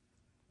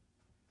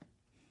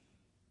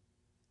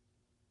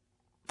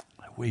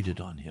 I waited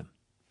on him.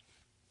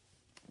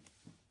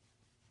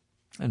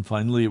 And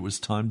finally, it was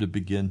time to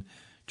begin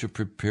to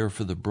prepare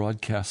for the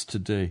broadcast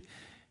today.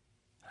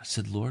 I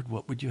said, Lord,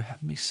 what would you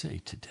have me say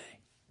today?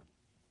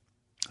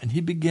 And he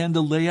began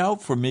to lay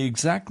out for me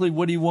exactly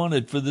what he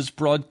wanted for this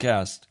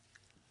broadcast.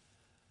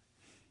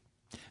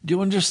 Do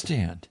you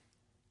understand?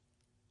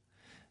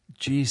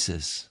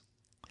 Jesus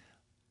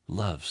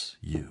loves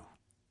you.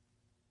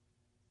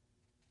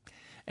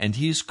 And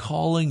he's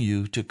calling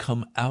you to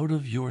come out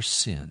of your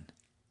sin.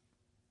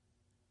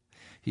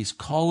 He's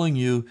calling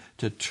you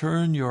to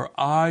turn your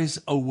eyes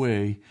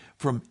away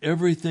from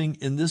everything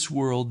in this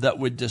world that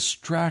would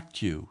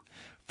distract you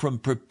from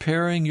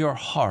preparing your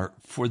heart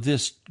for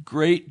this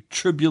great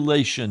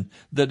tribulation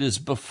that is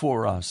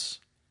before us.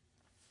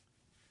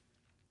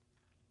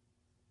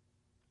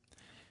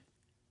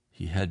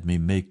 He had me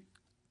make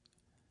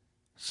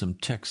some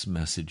text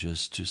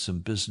messages to some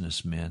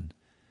businessmen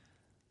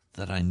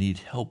that I need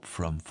help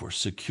from for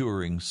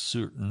securing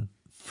certain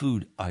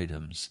food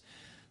items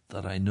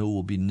that I know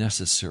will be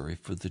necessary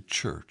for the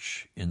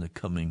church in the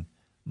coming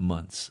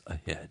months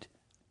ahead.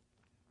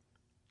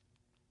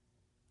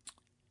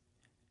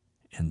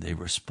 And they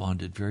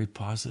responded very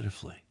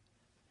positively.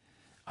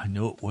 I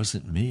know it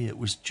wasn't me, it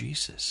was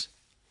Jesus.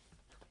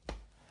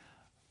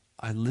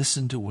 I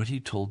listened to what he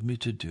told me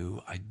to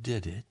do. I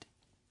did it.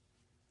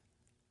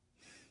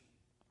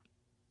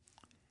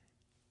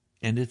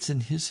 And it's in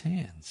his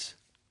hands.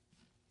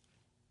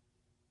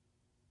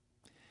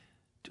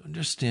 Do you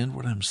understand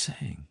what I'm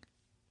saying?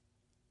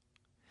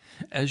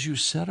 As you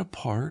set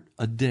apart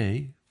a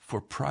day for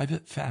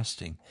private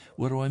fasting,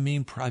 what do I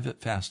mean private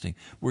fasting?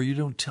 Where you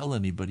don't tell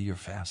anybody you're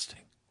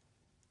fasting.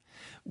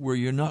 Where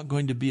you're not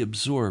going to be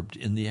absorbed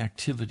in the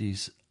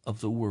activities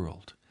of the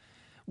world.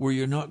 Where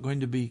you're not going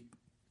to be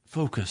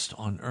focused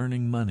on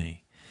earning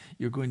money.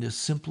 You're going to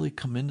simply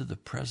come into the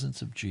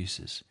presence of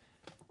Jesus.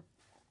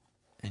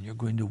 And you're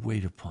going to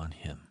wait upon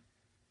him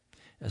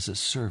as a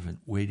servant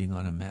waiting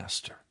on a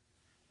master.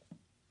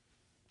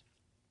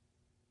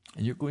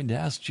 And you're going to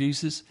ask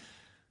Jesus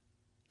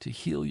to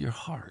heal your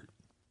heart.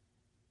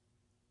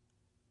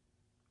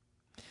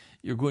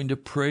 You're going to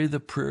pray the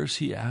prayers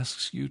he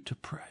asks you to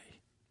pray.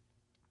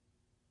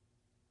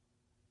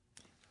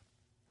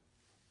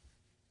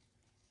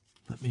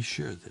 Let me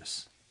share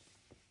this.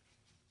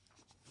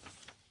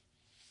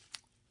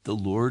 The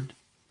Lord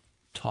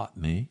taught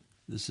me,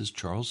 this is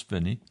Charles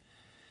Finney,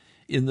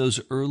 in those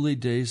early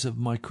days of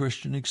my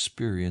Christian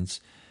experience,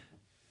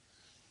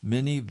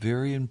 many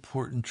very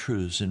important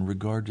truths in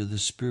regard to the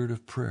spirit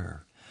of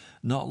prayer.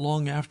 Not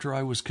long after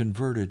I was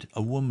converted,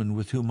 a woman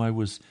with whom I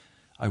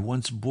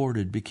once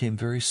boarded became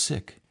very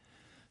sick.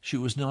 She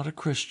was not a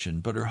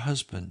Christian, but her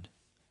husband,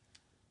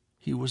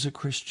 he was a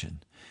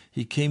Christian.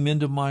 He came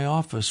into my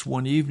office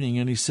one evening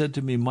and he said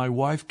to me, "My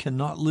wife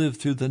cannot live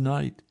through the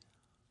night."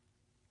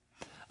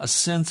 A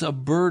sense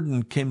of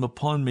burden came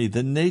upon me,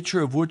 the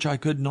nature of which I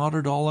could not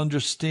at all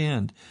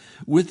understand.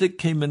 With it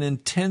came an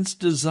intense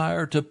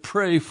desire to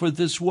pray for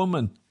this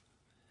woman.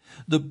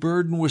 The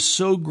burden was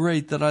so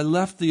great that I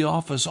left the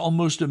office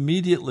almost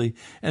immediately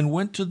and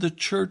went to the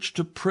church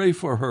to pray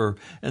for her,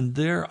 and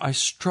there I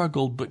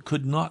struggled but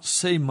could not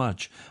say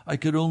much. I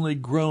could only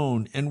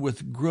groan, and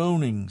with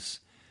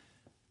groanings,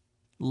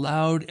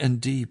 loud and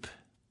deep.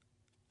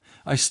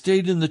 I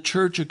stayed in the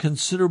church a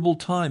considerable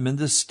time in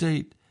this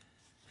state.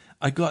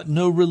 I got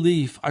no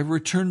relief. I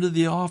returned to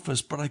the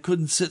office, but I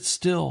couldn't sit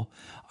still.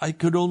 I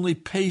could only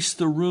pace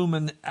the room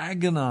and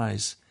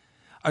agonize.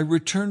 I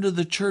returned to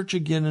the church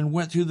again and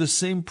went through the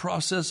same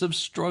process of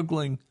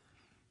struggling.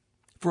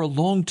 For a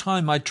long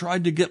time I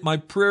tried to get my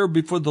prayer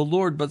before the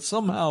Lord, but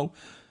somehow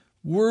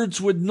words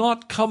would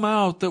not come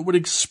out that would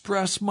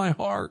express my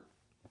heart.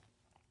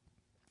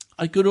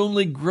 I could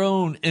only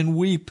groan and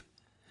weep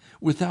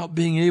without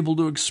being able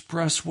to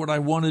express what I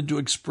wanted to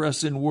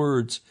express in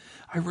words.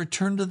 I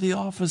returned to the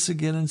office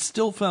again and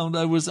still found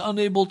I was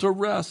unable to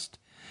rest,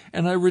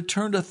 and I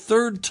returned a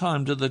third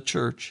time to the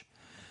church.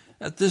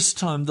 At this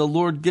time, the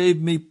Lord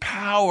gave me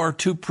power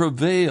to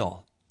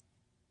prevail.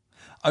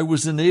 I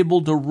was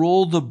enabled to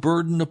roll the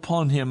burden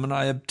upon him, and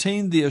I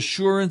obtained the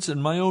assurance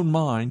in my own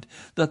mind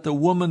that the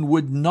woman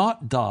would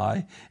not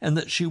die and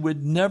that she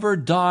would never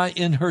die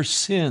in her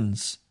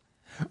sins.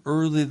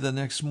 Early the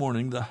next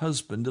morning, the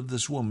husband of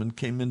this woman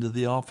came into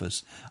the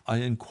office. I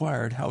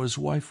inquired how his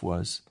wife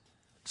was.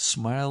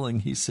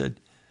 Smiling, he said,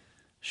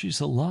 "She's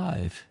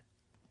alive.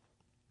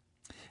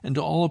 And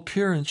to all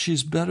appearance,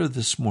 she's better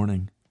this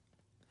morning."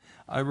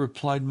 I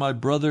replied, "My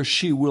brother,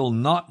 she will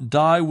not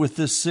die with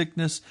this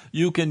sickness.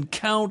 You can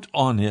count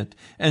on it,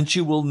 and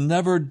she will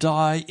never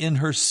die in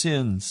her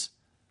sins."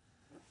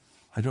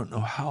 I don't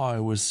know how I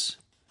was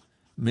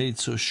made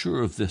so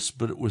sure of this,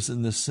 but it was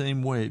in the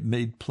same way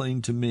made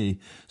plain to me,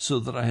 so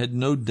that I had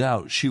no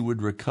doubt she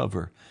would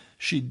recover.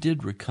 She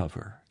did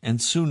recover,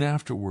 and soon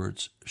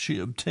afterwards she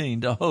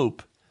obtained a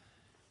hope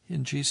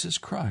in Jesus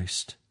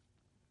Christ.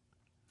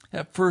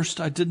 At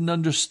first I didn't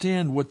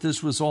understand what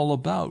this was all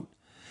about,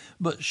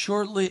 but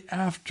shortly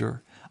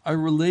after I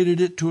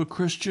related it to a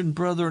Christian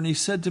brother, and he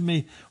said to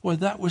me, "Why,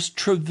 that was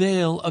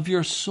travail of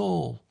your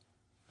soul."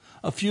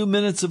 A few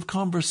minutes of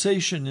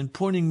conversation and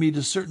pointing me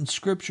to certain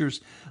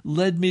scriptures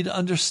led me to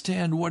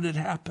understand what had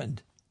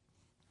happened.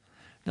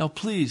 Now,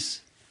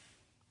 please,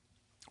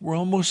 we're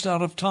almost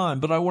out of time,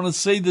 but I want to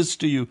say this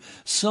to you.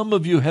 Some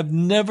of you have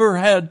never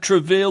had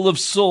travail of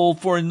soul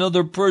for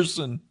another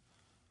person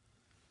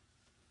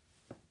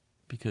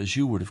because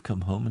you would have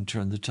come home and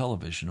turned the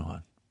television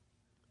on,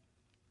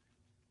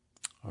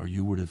 or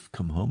you would have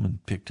come home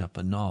and picked up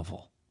a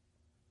novel,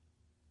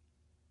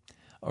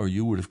 or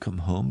you would have come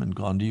home and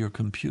gone to your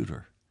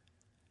computer,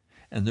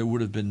 and there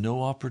would have been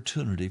no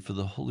opportunity for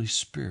the Holy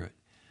Spirit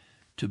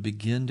to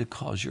begin to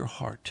cause your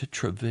heart to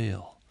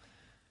travail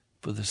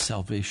for the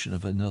salvation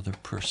of another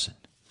person.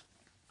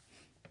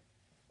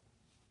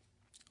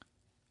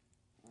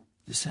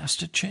 This has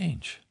to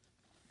change.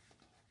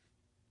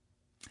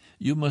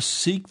 You must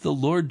seek the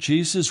Lord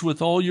Jesus with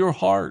all your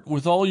heart,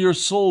 with all your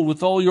soul,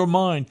 with all your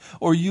mind,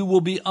 or you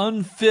will be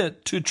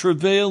unfit to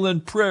travail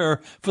in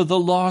prayer for the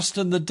lost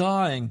and the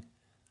dying.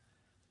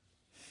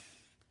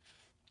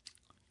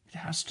 It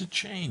has to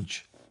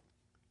change.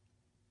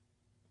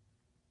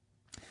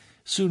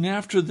 Soon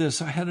after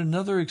this, I had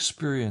another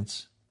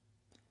experience.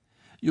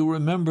 You'll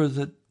remember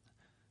that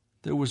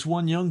there was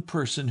one young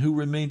person who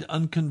remained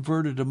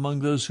unconverted among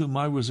those whom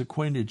I was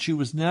acquainted. She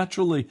was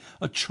naturally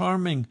a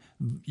charming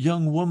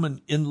young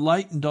woman,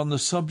 enlightened on the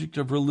subject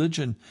of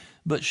religion,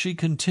 but she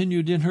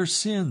continued in her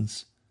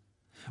sins.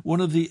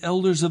 One of the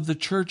elders of the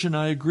church and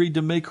I agreed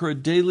to make her a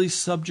daily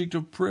subject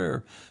of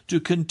prayer,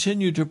 to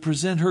continue to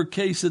present her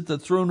case at the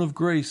throne of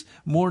grace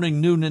morning,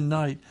 noon, and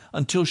night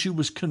until she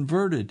was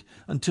converted,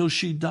 until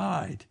she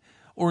died,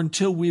 or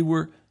until we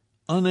were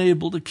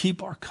unable to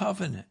keep our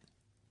covenant.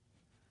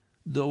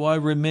 Though I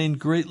remained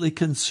greatly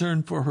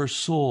concerned for her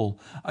soul,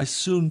 I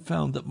soon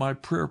found that my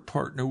prayer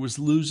partner was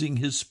losing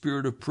his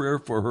spirit of prayer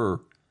for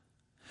her.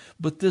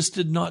 But this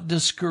did not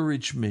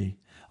discourage me.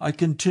 I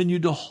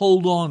continued to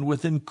hold on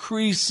with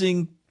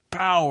increasing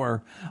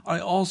power. I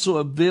also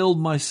availed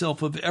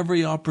myself of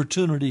every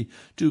opportunity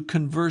to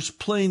converse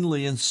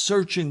plainly and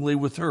searchingly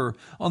with her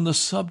on the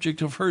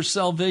subject of her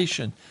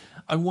salvation.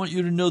 I want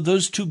you to know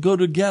those two go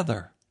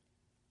together.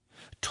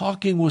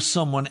 Talking with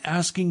someone,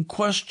 asking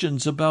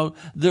questions about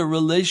their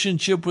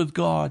relationship with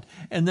God,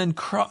 and then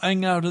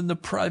crying out in the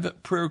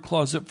private prayer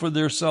closet for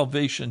their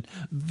salvation.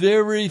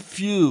 Very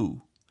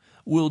few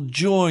will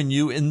join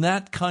you in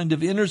that kind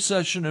of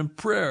intercession and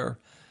prayer,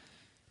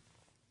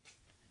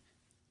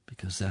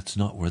 because that's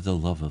not where the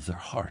love of their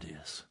heart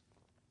is.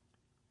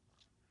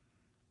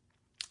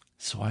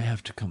 So I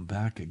have to come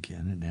back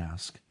again and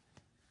ask,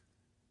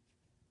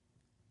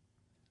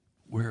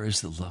 where is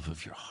the love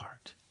of your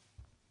heart?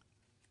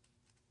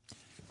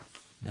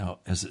 Now,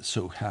 as it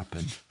so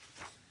happened,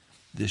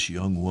 this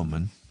young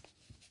woman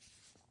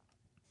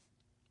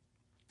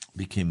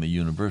became a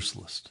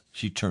universalist.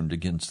 She turned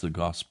against the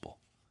gospel.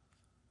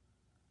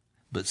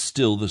 But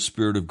still the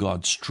Spirit of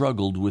God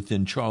struggled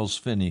within Charles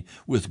Finney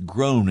with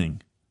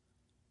groaning.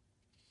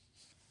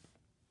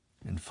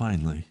 And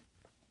finally,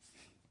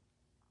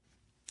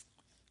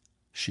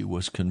 she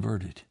was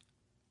converted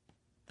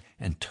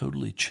and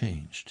totally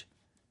changed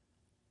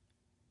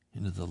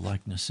into the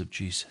likeness of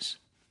Jesus.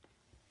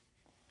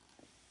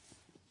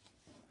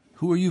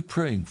 Who are you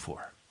praying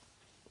for?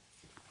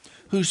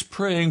 Who's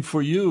praying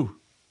for you?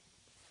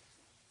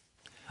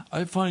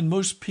 I find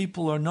most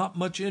people are not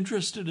much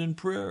interested in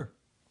prayer.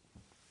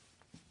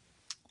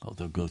 Oh,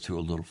 they'll go through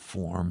a little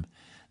form.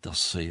 They'll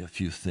say a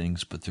few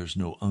things, but there's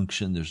no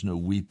unction, there's no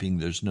weeping,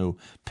 there's no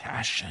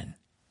passion.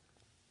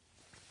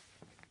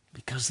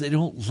 Because they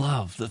don't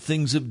love the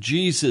things of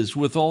Jesus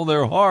with all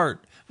their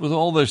heart, with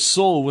all their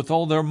soul, with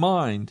all their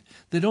mind.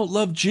 They don't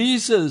love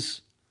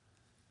Jesus.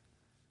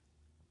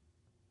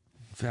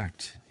 In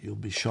fact, you'll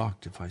be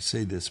shocked if I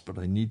say this, but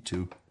I need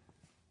to.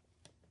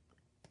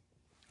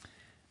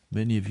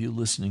 Many of you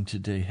listening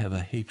today have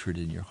a hatred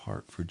in your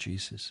heart for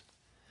Jesus.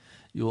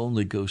 You'll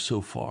only go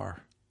so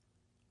far.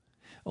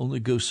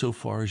 Only go so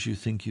far as you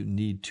think you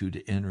need to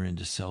enter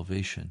into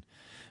salvation.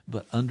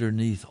 But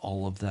underneath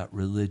all of that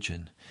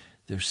religion,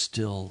 there's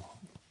still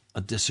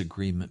a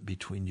disagreement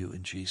between you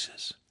and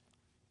Jesus.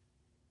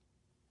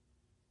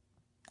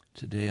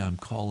 Today I'm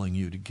calling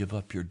you to give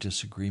up your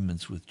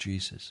disagreements with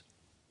Jesus.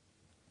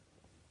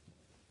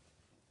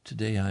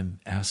 Today I'm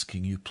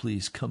asking you,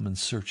 please come and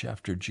search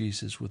after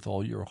Jesus with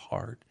all your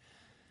heart,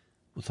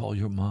 with all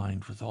your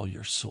mind, with all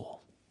your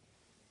soul.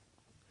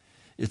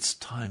 It's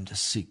time to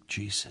seek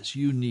Jesus.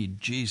 You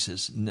need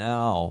Jesus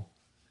now.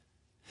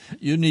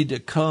 You need to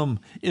come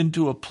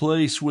into a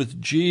place with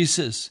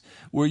Jesus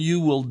where you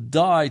will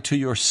die to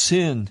your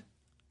sin,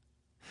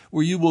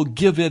 where you will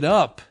give it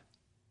up,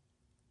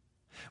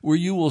 where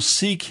you will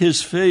seek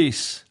his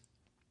face.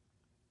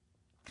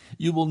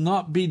 You will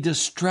not be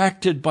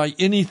distracted by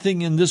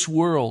anything in this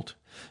world.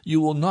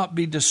 You will not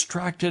be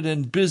distracted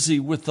and busy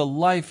with the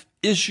life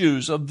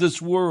issues of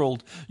this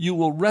world. You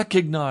will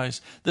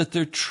recognize that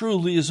there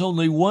truly is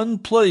only one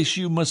place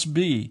you must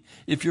be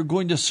if you're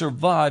going to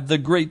survive the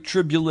great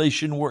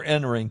tribulation we're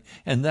entering,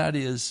 and that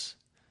is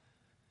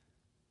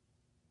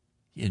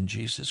in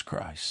Jesus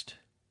Christ.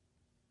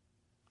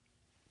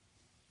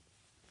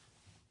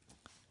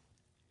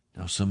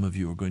 Now, some of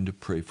you are going to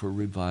pray for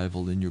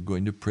revival, and you're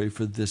going to pray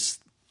for this,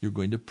 you're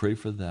going to pray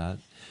for that,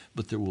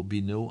 but there will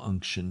be no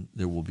unction,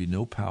 there will be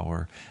no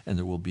power, and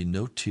there will be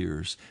no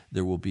tears.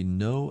 There will be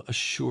no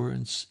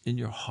assurance in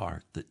your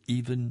heart that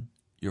even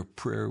your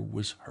prayer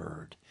was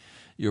heard.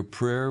 Your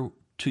prayer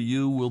to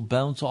you will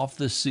bounce off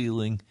the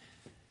ceiling,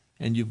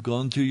 and you've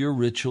gone through your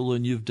ritual,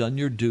 and you've done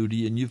your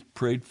duty, and you've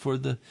prayed for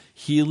the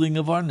healing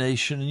of our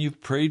nation, and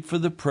you've prayed for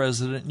the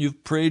president, and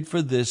you've prayed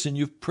for this, and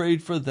you've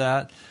prayed for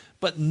that,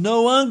 but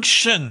no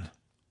unction,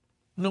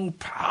 no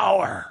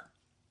power.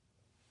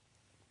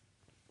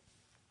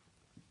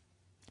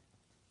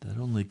 That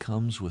only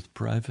comes with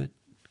private,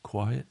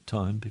 quiet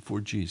time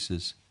before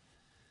Jesus,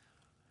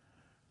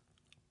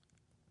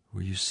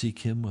 where you seek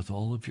him with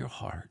all of your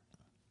heart,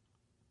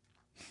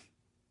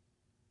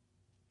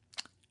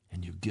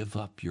 and you give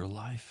up your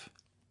life,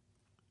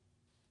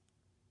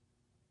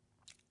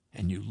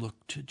 and you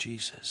look to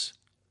Jesus.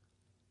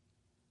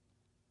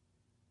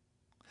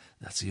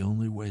 That's the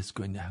only way it's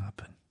going to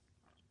happen.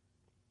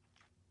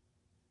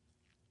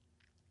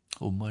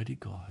 Almighty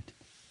God,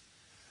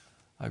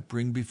 I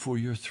bring before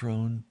your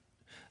throne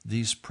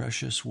these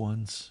precious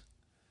ones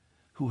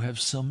who have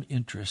some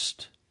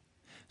interest,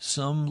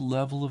 some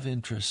level of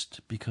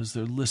interest because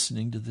they're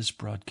listening to this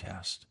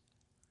broadcast.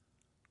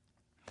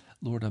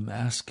 Lord, I'm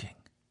asking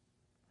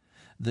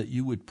that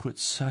you would put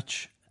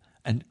such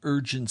an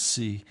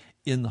urgency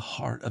in the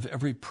heart of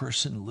every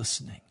person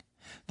listening,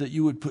 that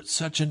you would put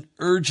such an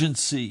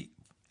urgency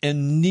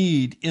and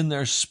need in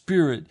their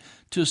spirit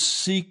to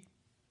seek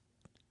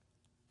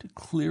to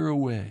clear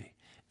away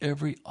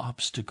every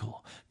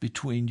obstacle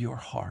between your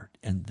heart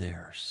and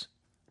theirs,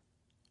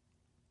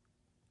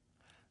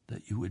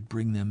 that you would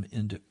bring them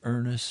into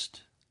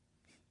earnest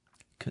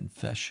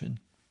confession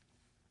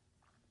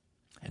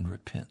and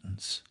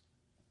repentance,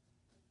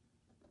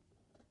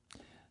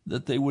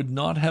 that they would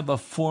not have a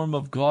form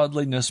of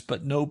godliness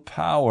but no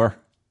power.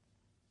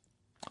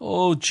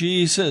 Oh,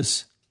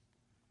 Jesus,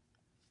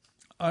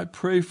 I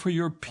pray for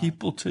your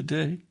people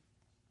today.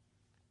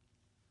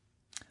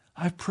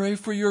 I pray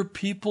for your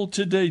people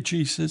today,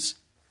 Jesus.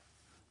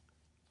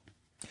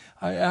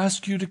 I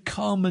ask you to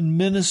come and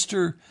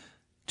minister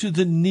to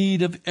the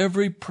need of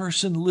every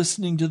person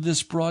listening to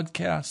this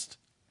broadcast.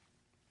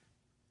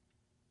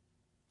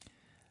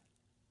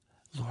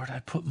 Lord,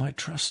 I put my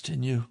trust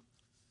in you.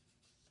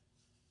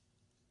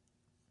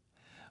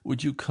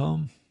 Would you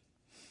come?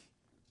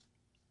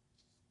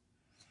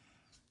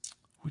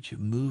 Would you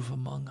move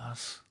among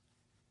us?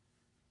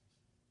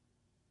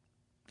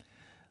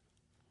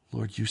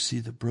 Lord, you see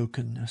the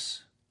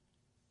brokenness,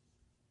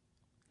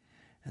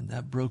 and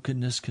that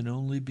brokenness can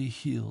only be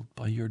healed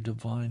by your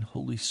divine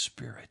Holy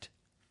Spirit.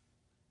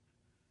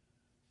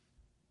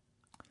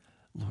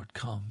 Lord,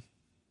 come.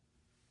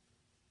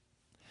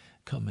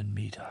 Come and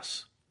meet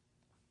us.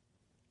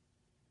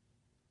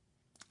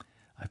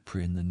 I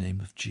pray in the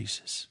name of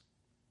Jesus.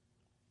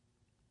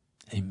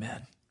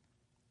 Amen.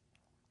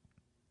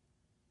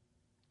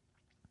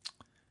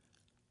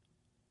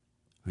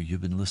 Well,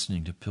 you've been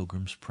listening to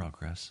Pilgrim's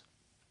Progress.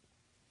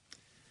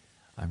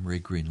 I'm Ray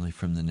Greenley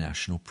from the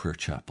National Prayer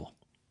Chapel.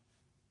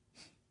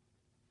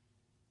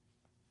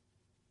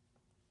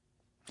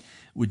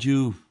 Would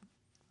you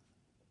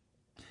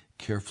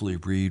carefully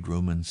read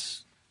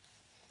Romans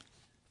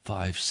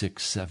 5,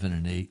 6, 7,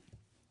 and 8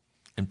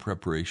 in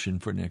preparation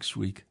for next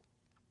week?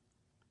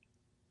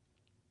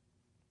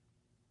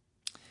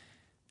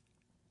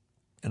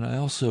 And I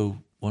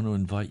also want to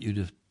invite you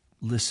to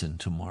listen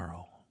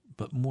tomorrow,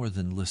 but more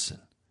than listen.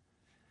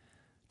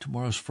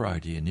 Tomorrow's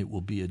Friday, and it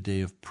will be a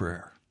day of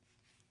prayer,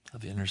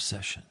 of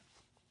intercession,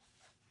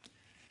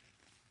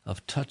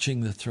 of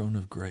touching the throne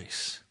of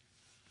grace.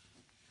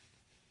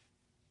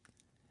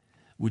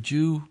 Would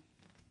you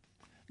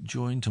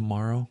join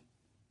tomorrow,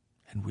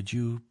 and would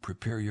you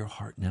prepare your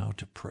heart now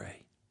to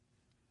pray,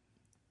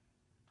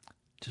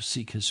 to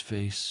seek his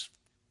face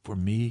for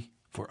me,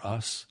 for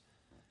us,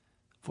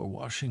 for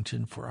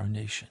Washington, for our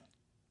nation?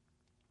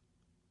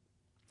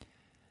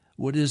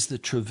 What is the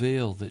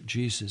travail that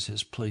Jesus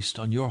has placed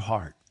on your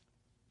heart?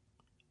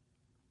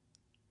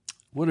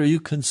 What are you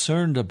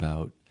concerned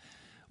about?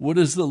 What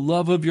is the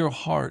love of your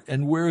heart,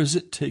 and where is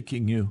it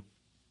taking you?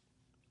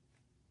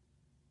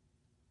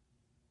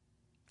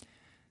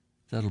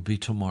 That'll be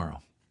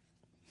tomorrow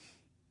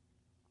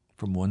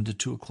from 1 to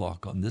 2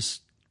 o'clock on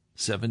this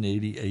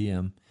 780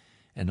 AM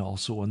and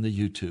also on the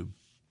YouTube.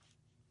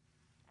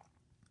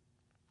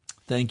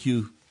 Thank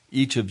you,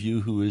 each of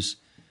you who is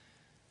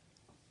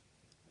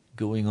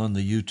going on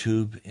the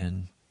YouTube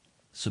and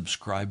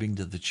subscribing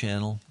to the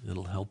channel.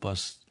 It'll help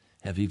us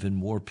have even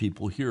more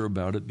people hear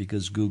about it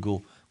because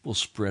Google will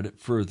spread it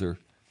further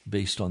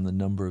based on the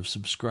number of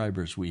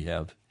subscribers we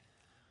have.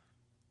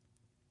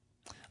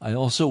 I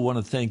also want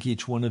to thank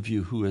each one of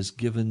you who has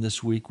given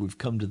this week. We've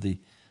come to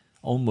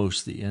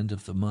almost the end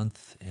of the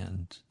month,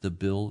 and the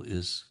bill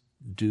is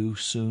due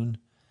soon.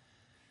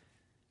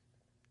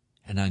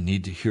 And I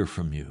need to hear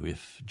from you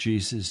if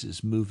Jesus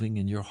is moving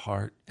in your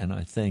heart. And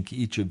I thank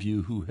each of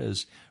you who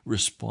has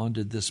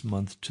responded this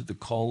month to the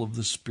call of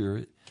the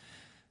Spirit.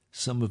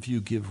 Some of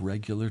you give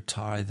regular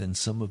tithe and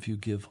some of you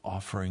give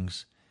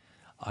offerings.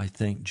 I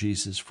thank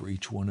Jesus for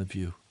each one of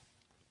you.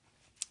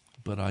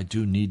 But I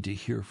do need to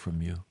hear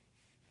from you.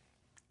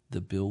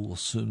 The bill will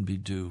soon be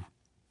due.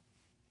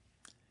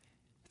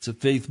 It's a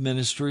faith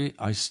ministry.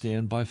 I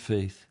stand by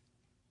faith.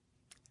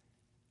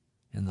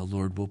 And the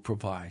Lord will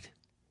provide.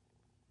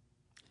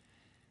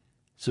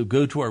 So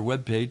go to our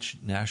webpage,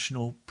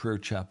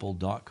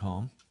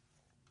 nationalprayerchapel.com,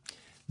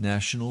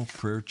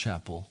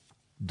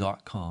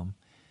 nationalprayerchapel.com.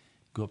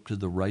 Go up to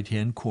the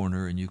right-hand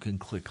corner and you can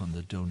click on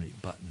the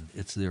donate button.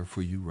 It's there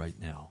for you right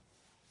now.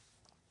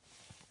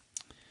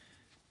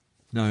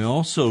 Now, I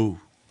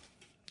also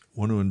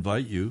want to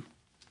invite you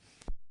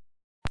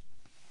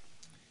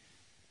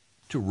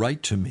to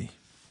write to me.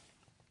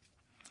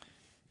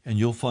 And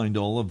you'll find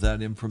all of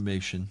that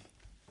information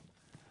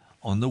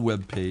on the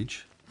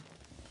webpage.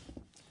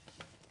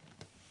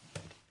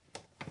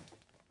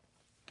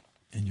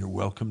 And you're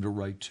welcome to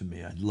write to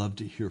me. I'd love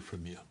to hear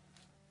from you.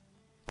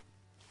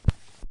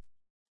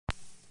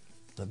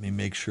 Let me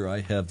make sure I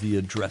have the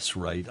address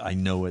right. I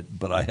know it,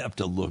 but I have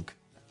to look.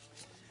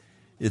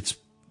 It's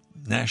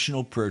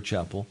National Prayer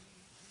Chapel,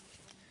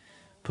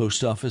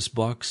 Post Office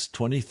Box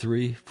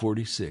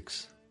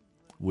 2346,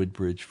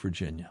 Woodbridge,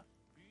 Virginia,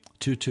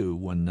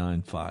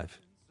 22195.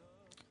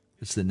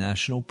 It's the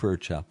National Prayer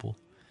Chapel,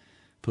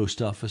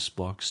 Post Office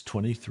Box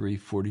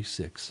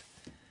 2346,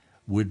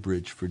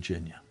 Woodbridge,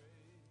 Virginia,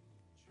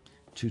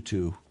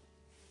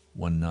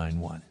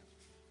 22191.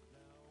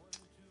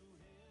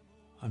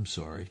 I'm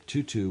sorry,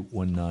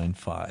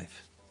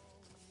 22195.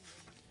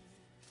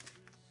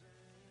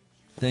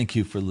 Thank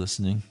you for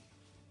listening.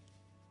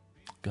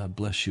 God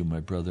bless you, my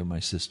brother, my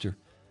sister.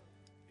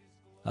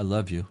 I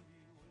love you.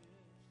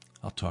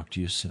 I'll talk to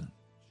you soon.